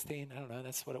 15, 16. I don't know.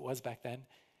 That's what it was back then.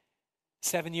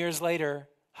 7 years later,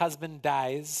 husband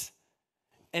dies,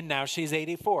 and now she's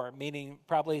 84, meaning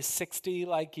probably 60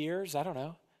 years. I don't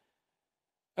know.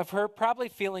 Of her probably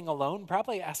feeling alone,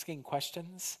 probably asking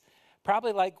questions.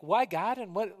 Probably like, why God?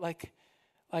 And what,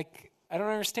 I don't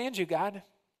understand you, God.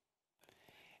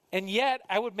 And yet,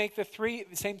 I would make the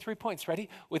same 3 points. Ready?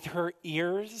 With her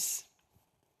ears,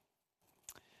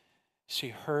 she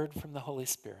heard from the Holy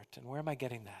Spirit. And where am I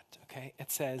getting that? Okay,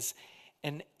 it says,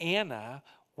 and Anna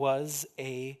was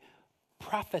a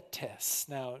prophetess.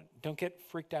 Now, don't get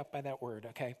freaked out by that word,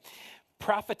 okay?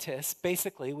 Prophetess,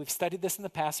 basically, we've studied this in the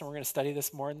past and we're going to study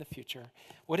this more in the future.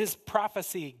 What is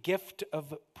prophecy? Gift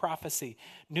of prophecy.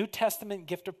 New Testament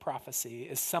gift of prophecy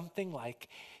is something like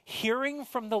hearing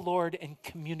from the Lord and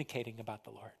communicating about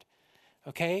the Lord.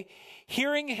 Okay?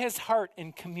 Hearing his heart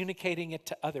and communicating it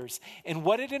to others. And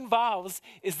what it involves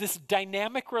is this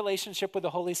dynamic relationship with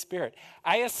the Holy Spirit.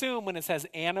 I assume when it says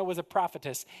Anna was a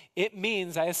prophetess, it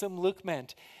means, I assume Luke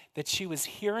meant, that she was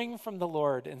hearing from the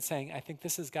Lord and saying, I think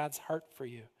this is God's heart for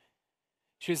you.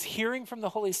 She was hearing from the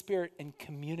Holy Spirit and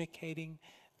communicating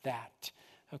that,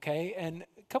 okay? And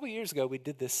a couple years ago, we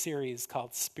did this series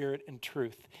called Spirit and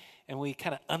Truth, and we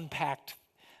kind of unpacked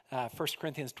 1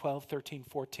 Corinthians 12, 13,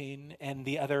 14, and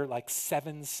the other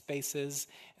 7 spaces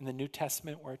in the New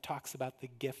Testament where it talks about the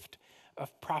gift of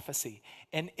prophecy.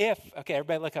 And okay,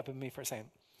 everybody look up at me for a second.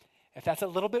 If that's a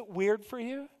little bit weird for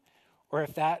you, or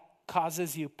if that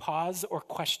causes you pause or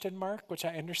question mark, which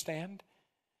I understand,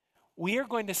 we are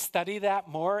going to study that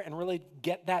more and really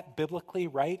get that biblically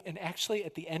right. And actually,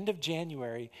 at the end of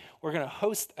January, we're going to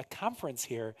host a conference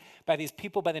here by these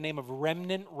people by the name of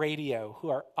Remnant Radio, who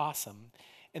are awesome.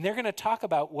 And they're going to talk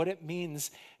about what it means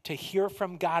to hear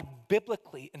from God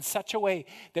biblically in such a way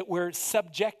that we're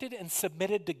subjected and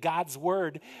submitted to God's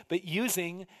word, but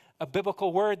using a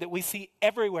biblical word that we see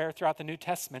everywhere throughout the New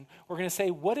Testament. We're going to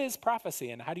say, what is prophecy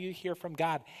and how do you hear from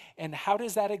God? And how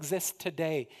does that exist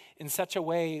today in such a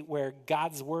way where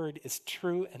God's word is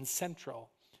true and central?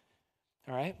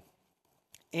 All right?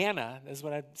 Anna, this is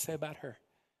what I'd say about her.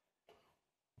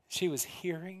 She was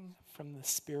hearing from the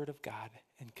Spirit of God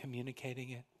and communicating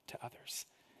it to others.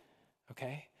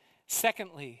 Okay?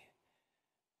 Secondly,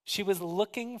 she was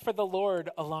looking for the Lord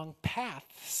along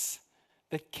paths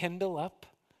that kindle up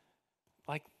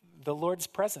the Lord's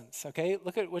presence, okay?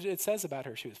 Look at what it says about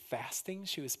her. She was fasting.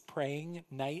 She was praying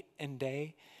night and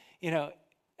day.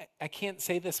 I can't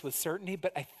say this with certainty,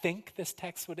 but I think this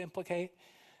text would implicate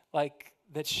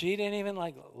that she didn't even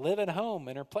live at home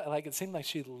in her place. It seemed like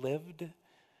she lived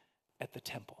at the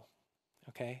temple,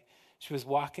 okay? She was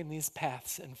walking these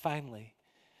paths, and finally,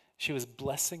 she was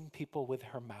blessing people with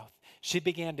her mouth. She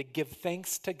began to give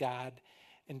thanks to God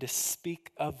and to speak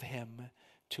of him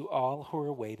to all who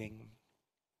were waiting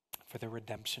for the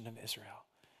redemption of Israel.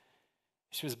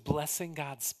 She was blessing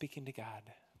God, speaking to God,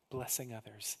 blessing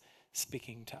others,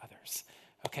 speaking to others.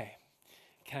 Okay,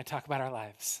 can I talk about our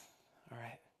lives? All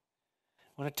right.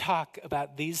 I want to talk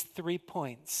about these 3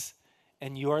 points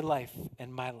in your life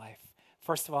and my life.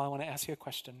 First of all, I want to ask you a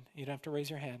question. You don't have to raise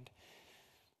your hand.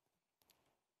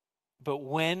 But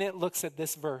when it looks at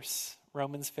this verse,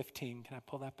 Romans 15, can I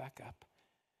pull that back up?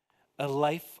 A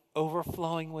life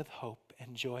overflowing with hope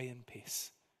and joy and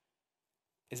peace.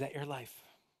 Is that your life?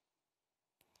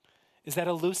 Is that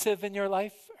elusive in your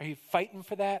life? Are you fighting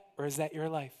for that, or is that your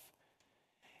life?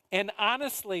 And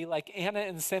honestly, like Anna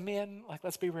and Simeon,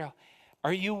 let's be real.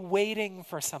 Are you waiting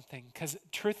for something? Because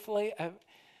truthfully,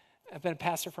 I've been a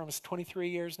pastor for almost 23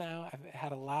 years now. I've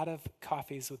had a lot of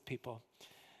coffees with people.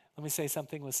 Let me say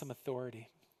something with some authority.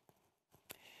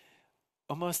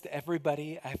 Almost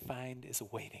everybody I find is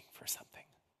waiting for something.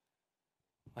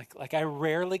 Like I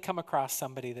rarely come across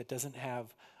somebody that doesn't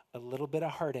have a little bit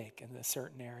of heartache in a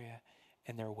certain area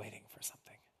and they're waiting for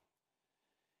something.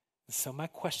 And so my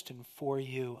question for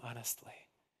you, honestly,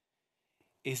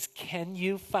 is can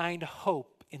you find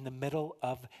hope in the middle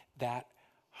of that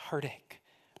heartache?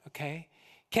 Okay?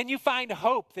 Can you find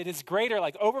hope that is greater,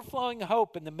 overflowing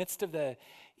hope in the midst of the,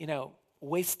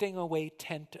 wasting away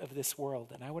tent of this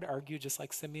world? And I would argue, just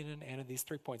like Simeon and Anna, these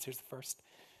 3 points. Here's the first.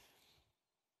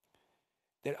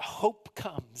 That hope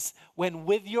comes when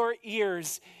with your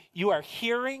ears you are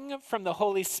hearing from the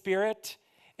Holy Spirit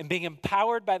and being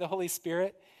empowered by the Holy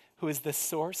Spirit, who is the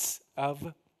source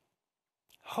of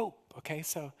hope. Okay,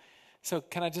 so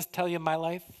can I just tell you my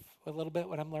life a little bit,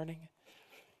 what I'm learning?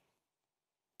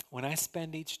 When I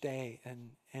spend each day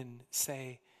and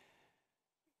say,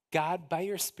 God, by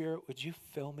your Spirit, would you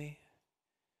fill me?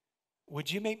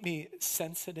 Would you make me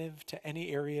sensitive to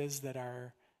any areas that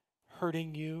are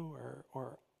hurting you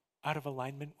or out of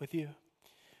alignment with you?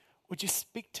 Would you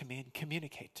speak to me and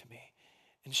communicate to me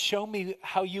and show me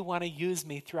how you want to use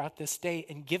me throughout this day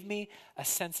and give me a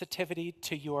sensitivity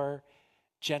to your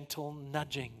gentle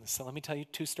nudgings? So let me tell you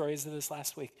 2 stories of this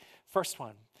last week. First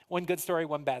one good story,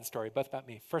 one bad story, both about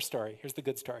me. First story, here's the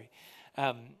good story.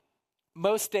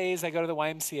 Most days I go to the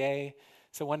YMCA.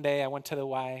 So one day I went to the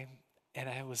Y and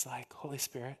I was like, Holy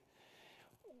Spirit,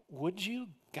 would you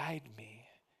guide me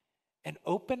and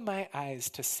open my eyes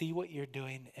to see what you're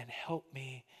doing and help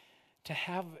me to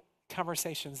have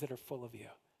conversations that are full of you?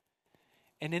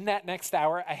 And in that next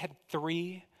hour, I had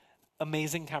 3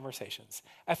 amazing conversations.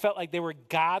 I felt like they were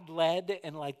God-led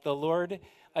and the Lord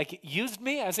used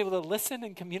me. I was able to listen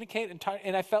and communicate and talk,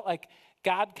 and I felt like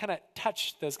God kind of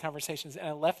touched those conversations. And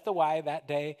I left the Y that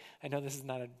day. I know this is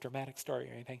not a dramatic story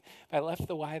or anything, but I left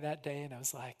the Y that day and I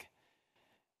was like,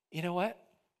 you know what?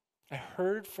 I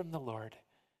heard from the Lord.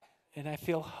 And I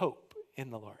feel hope in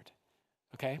the Lord,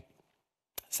 okay?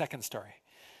 Second story.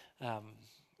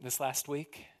 This last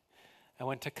week, I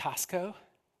went to Costco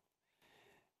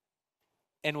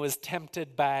and was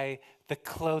tempted by the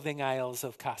clothing aisles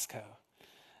of Costco.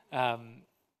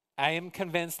 I am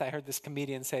convinced, I heard this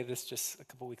comedian say this just a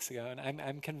couple weeks ago, and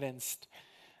I'm convinced,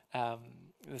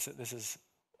 this is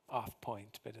off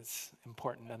point, but it's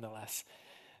important nonetheless,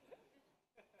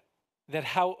 that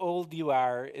how old you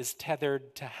are is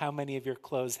tethered to how many of your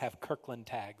clothes have Kirkland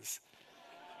tags.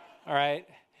 All right?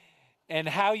 And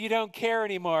how you don't care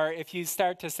anymore if you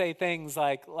start to say things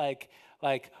like,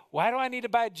 why do I need to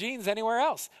buy jeans anywhere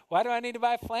else? Why do I need to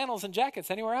buy flannels and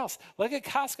jackets anywhere else? Look at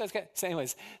Costco's. So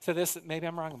anyways, maybe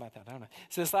I'm wrong about that. I don't know.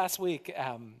 So this last week,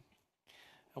 I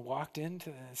walked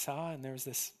into and there was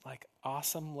this like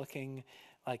awesome looking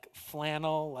like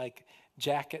flannel like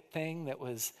jacket thing that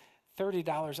was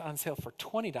 $30 on sale for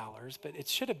 $20, but it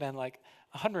should have been like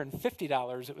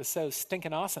 $150. It was so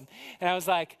stinking awesome. And I was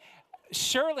like,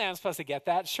 surely I'm supposed to get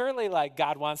that. Surely like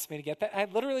God wants me to get that. I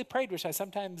literally prayed, which I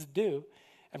sometimes do.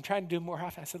 I'm trying to do more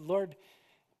often. I said, Lord,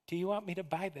 do you want me to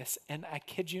buy this? And I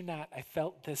kid you not, I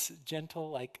felt this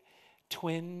gentle like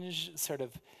twinge sort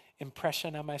of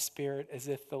impression on my spirit as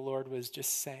if the Lord was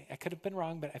just saying, I could have been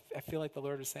wrong, but I feel like the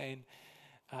Lord was saying,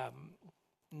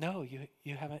 no,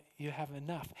 you haven't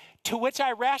enough. To which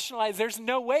I rationalized, there's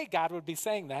no way God would be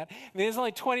saying that. I mean, there's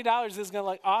only $20. This is going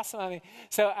to look awesome on me.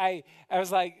 So I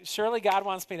was like, surely God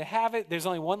wants me to have it. There's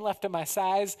only one left of my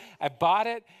size. I bought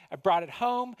it. I brought it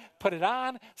home, put it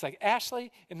on. It's like,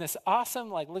 Ashley, in this awesome,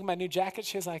 like, look at my new jacket.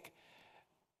 She was like,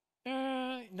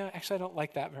 no, actually, I don't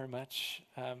like that very much.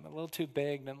 A little too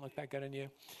big. Doesn't look that good on you.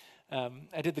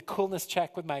 I did the coolness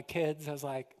check with my kids. I was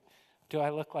like, do I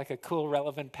look like a cool,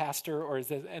 relevant pastor, or is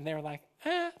this? And they were like,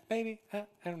 maybe. I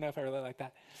don't know if I really like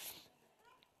that.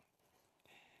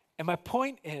 And my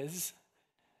point is,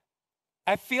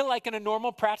 I feel like in a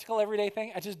normal, practical, everyday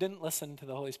thing, I just didn't listen to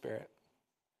the Holy Spirit.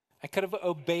 I could have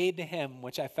obeyed him,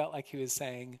 which I felt like he was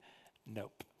saying,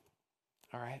 nope.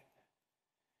 All right?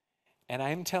 And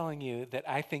I'm telling you that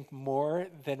I think more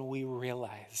than we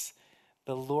realize,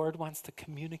 the Lord wants to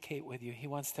communicate with you. He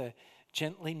wants to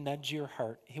gently nudge your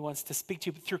heart. He wants to speak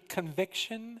to you through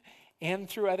conviction and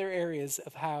through other areas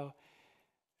of how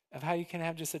you can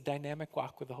have just a dynamic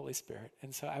walk with the Holy Spirit.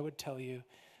 And so I would tell you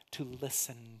to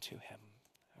listen to him,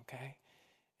 okay?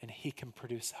 And he can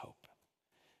produce hope.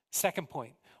 Second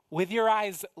point, with your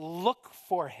eyes, look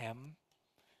for him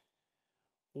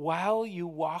while you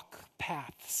walk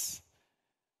paths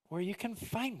where you can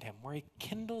find him, where he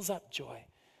kindles up joy,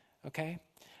 okay?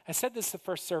 I said this the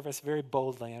first service very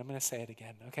boldly, and I'm going to say it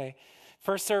again, okay?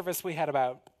 First service, we had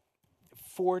about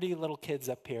 40 little kids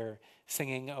up here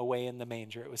singing Away in the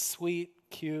Manger. It was sweet,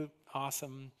 cute,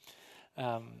 awesome.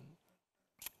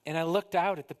 And I looked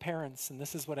out at the parents, and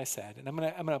this is what I said. And I'm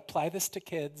going to apply this to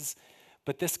kids,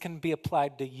 but this can be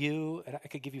applied to you. I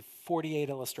could give you 48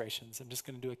 illustrations. I'm just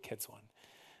going to do a kids one,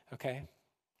 okay?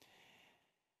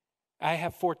 I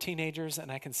have 4 teenagers,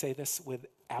 and I can say this with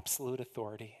absolute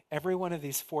authority. Every one of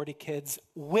these 40 kids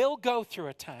will go through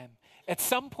a time at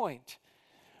some point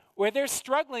where they're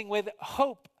struggling with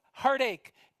hope,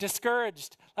 heartache,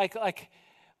 discouraged,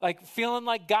 like feeling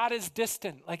like God is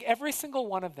distant, like every single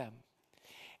one of them.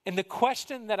 And the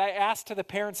question that I asked to the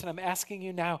parents, and I'm asking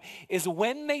you now, is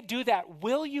when they do that,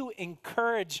 will you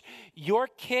encourage your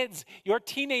kids, your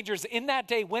teenagers in that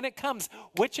day when it comes,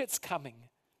 which it's coming,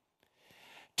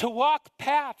 to walk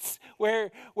paths where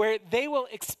they will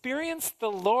experience the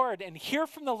Lord and hear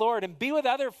from the Lord and be with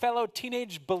other fellow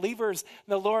teenage believers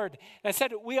in the Lord? And I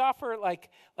said, we offer like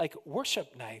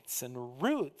worship nights and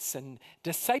roots and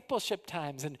discipleship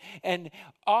times and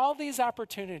all these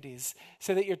opportunities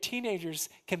so that your teenagers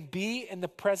can be in the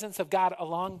presence of God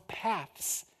along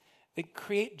paths that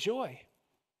create joy.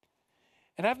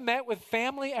 And I've met with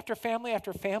family after family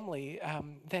after family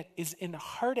that is in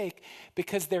heartache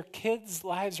because their kids'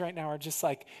 lives right now are just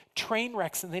like train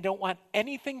wrecks and they don't want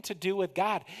anything to do with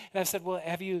God. And I've said, well,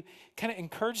 have you kind of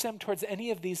encouraged them towards any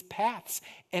of these paths?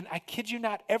 And I kid you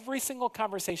not, every single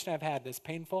conversation I've had that's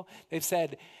painful, they've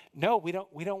said, no, we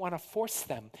don't want to force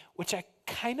them, which I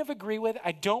kind of agree with.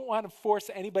 I don't want to force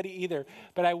anybody either.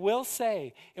 But I will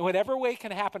say, in whatever way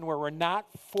can happen where we're not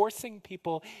forcing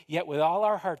people, yet with all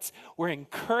our hearts, we're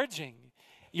encouraging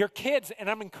your kids, and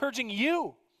I'm encouraging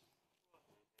you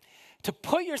to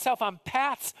put yourself on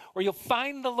paths where you'll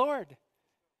find the Lord,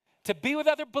 to be with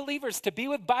other believers, to be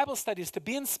with Bible studies, to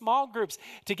be in small groups,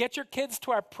 to get your kids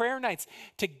to our prayer nights,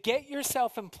 to get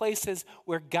yourself in places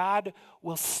where God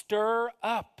will stir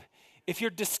up. If you're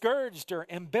discouraged or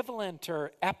ambivalent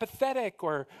or apathetic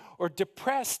or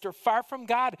depressed or far from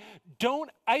God, don't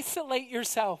isolate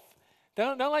yourself.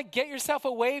 Don't like get yourself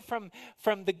away from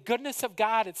the goodness of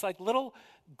God. It's like little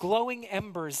glowing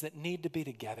embers that need to be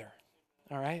together,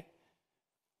 all right?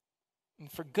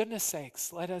 And for goodness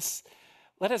sakes, let us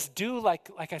do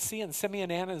like I see in Simeon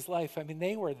and Anna's life. I mean,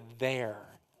 they were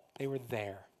there. They were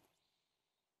there.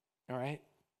 All right?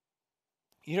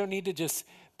 You don't need to just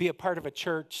be a part of a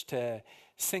church to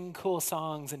sing cool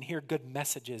songs and hear good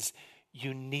messages.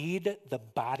 You need the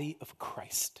body of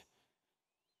Christ.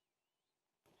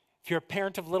 If you're a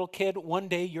parent of a little kid, one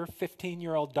day your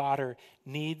 15-year-old daughter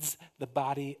needs the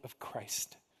body of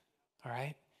Christ. All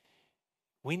right?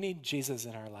 We need Jesus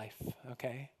in our life,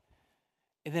 okay?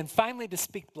 And then finally to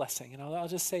speak blessing. And I'll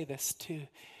just say this too.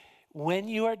 When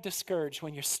you are discouraged,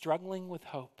 when you're struggling with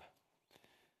hope,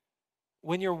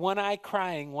 when you're one eye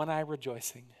crying, one eye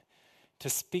rejoicing,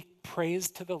 to speak praise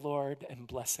to the Lord and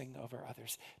blessing over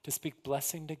others, to speak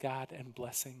blessing to God and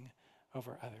blessing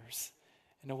over others,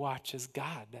 and to watch as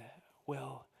God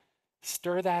will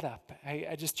stir that up.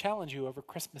 I just challenge you over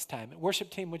Christmas time. Worship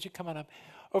team, would you come on up?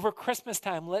 Over Christmas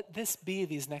time, let this be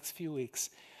these next few weeks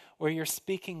where you're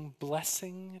speaking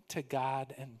blessing to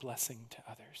God and blessing to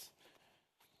others.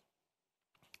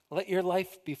 Let your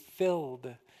life be filled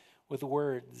with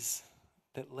words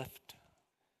that lift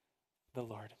the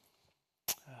Lord.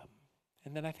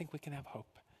 And then I think we can have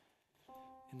hope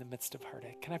in the midst of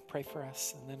heartache. Can I pray for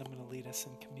us? And then I'm going to lead us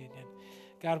in communion.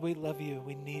 God, we love you.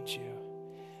 We need you.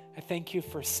 I thank you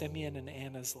for Simeon and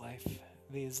Anna's life,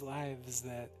 these lives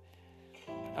that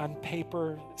on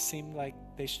paper seemed like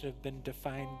they should have been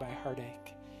defined by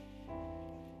heartache.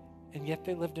 And yet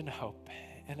they lived in hope.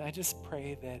 And I just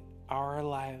pray that our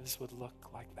lives would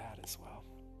look like that as well.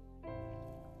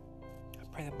 I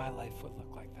pray that my life would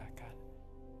look like that, God.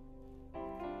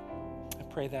 I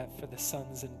pray that for the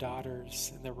sons and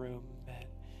daughters in the room,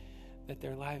 that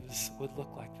their lives would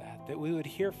look like that we would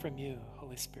hear from you,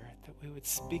 Holy Spirit, that we would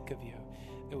speak of you,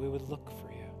 that we would look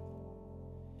for you,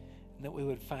 and that we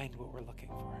would find what we're looking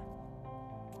for.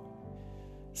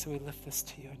 So we lift this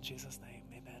to you in Jesus' name,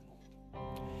 amen.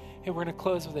 Hey, we're going to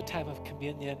close with a time of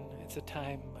communion. It's a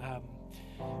time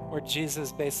where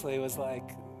Jesus basically was like,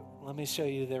 let me show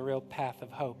you the real path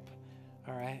of hope,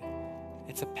 all right?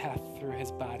 It's a path through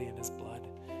his body and his blood.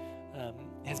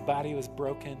 His body was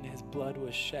broken, his blood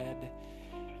was shed.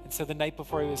 And so the night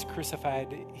before he was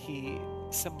crucified, he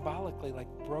symbolically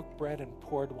broke bread and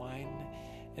poured wine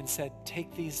and said,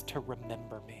 take these to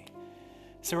remember me.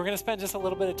 So we're going to spend just a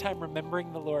little bit of time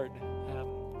remembering the Lord.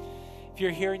 If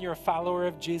you're here and you're a follower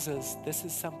of Jesus, this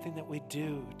is something that we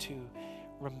do to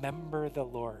remember the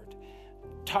Lord.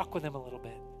 Talk with him a little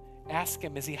bit. Ask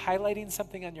him, is he highlighting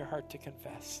something on your heart to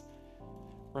confess?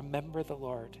 Remember the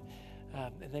Lord.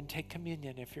 And then take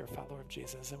communion if you're a follower of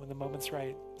Jesus. And when the moment's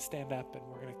right, stand up and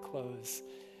we're going to close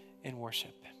in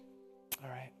worship. All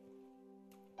right.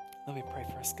 Let me pray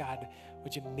for us. God,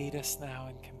 would you meet us now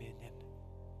in communion?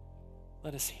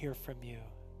 Let us hear from you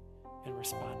and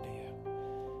respond to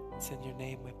you. It's in your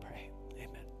name we pray.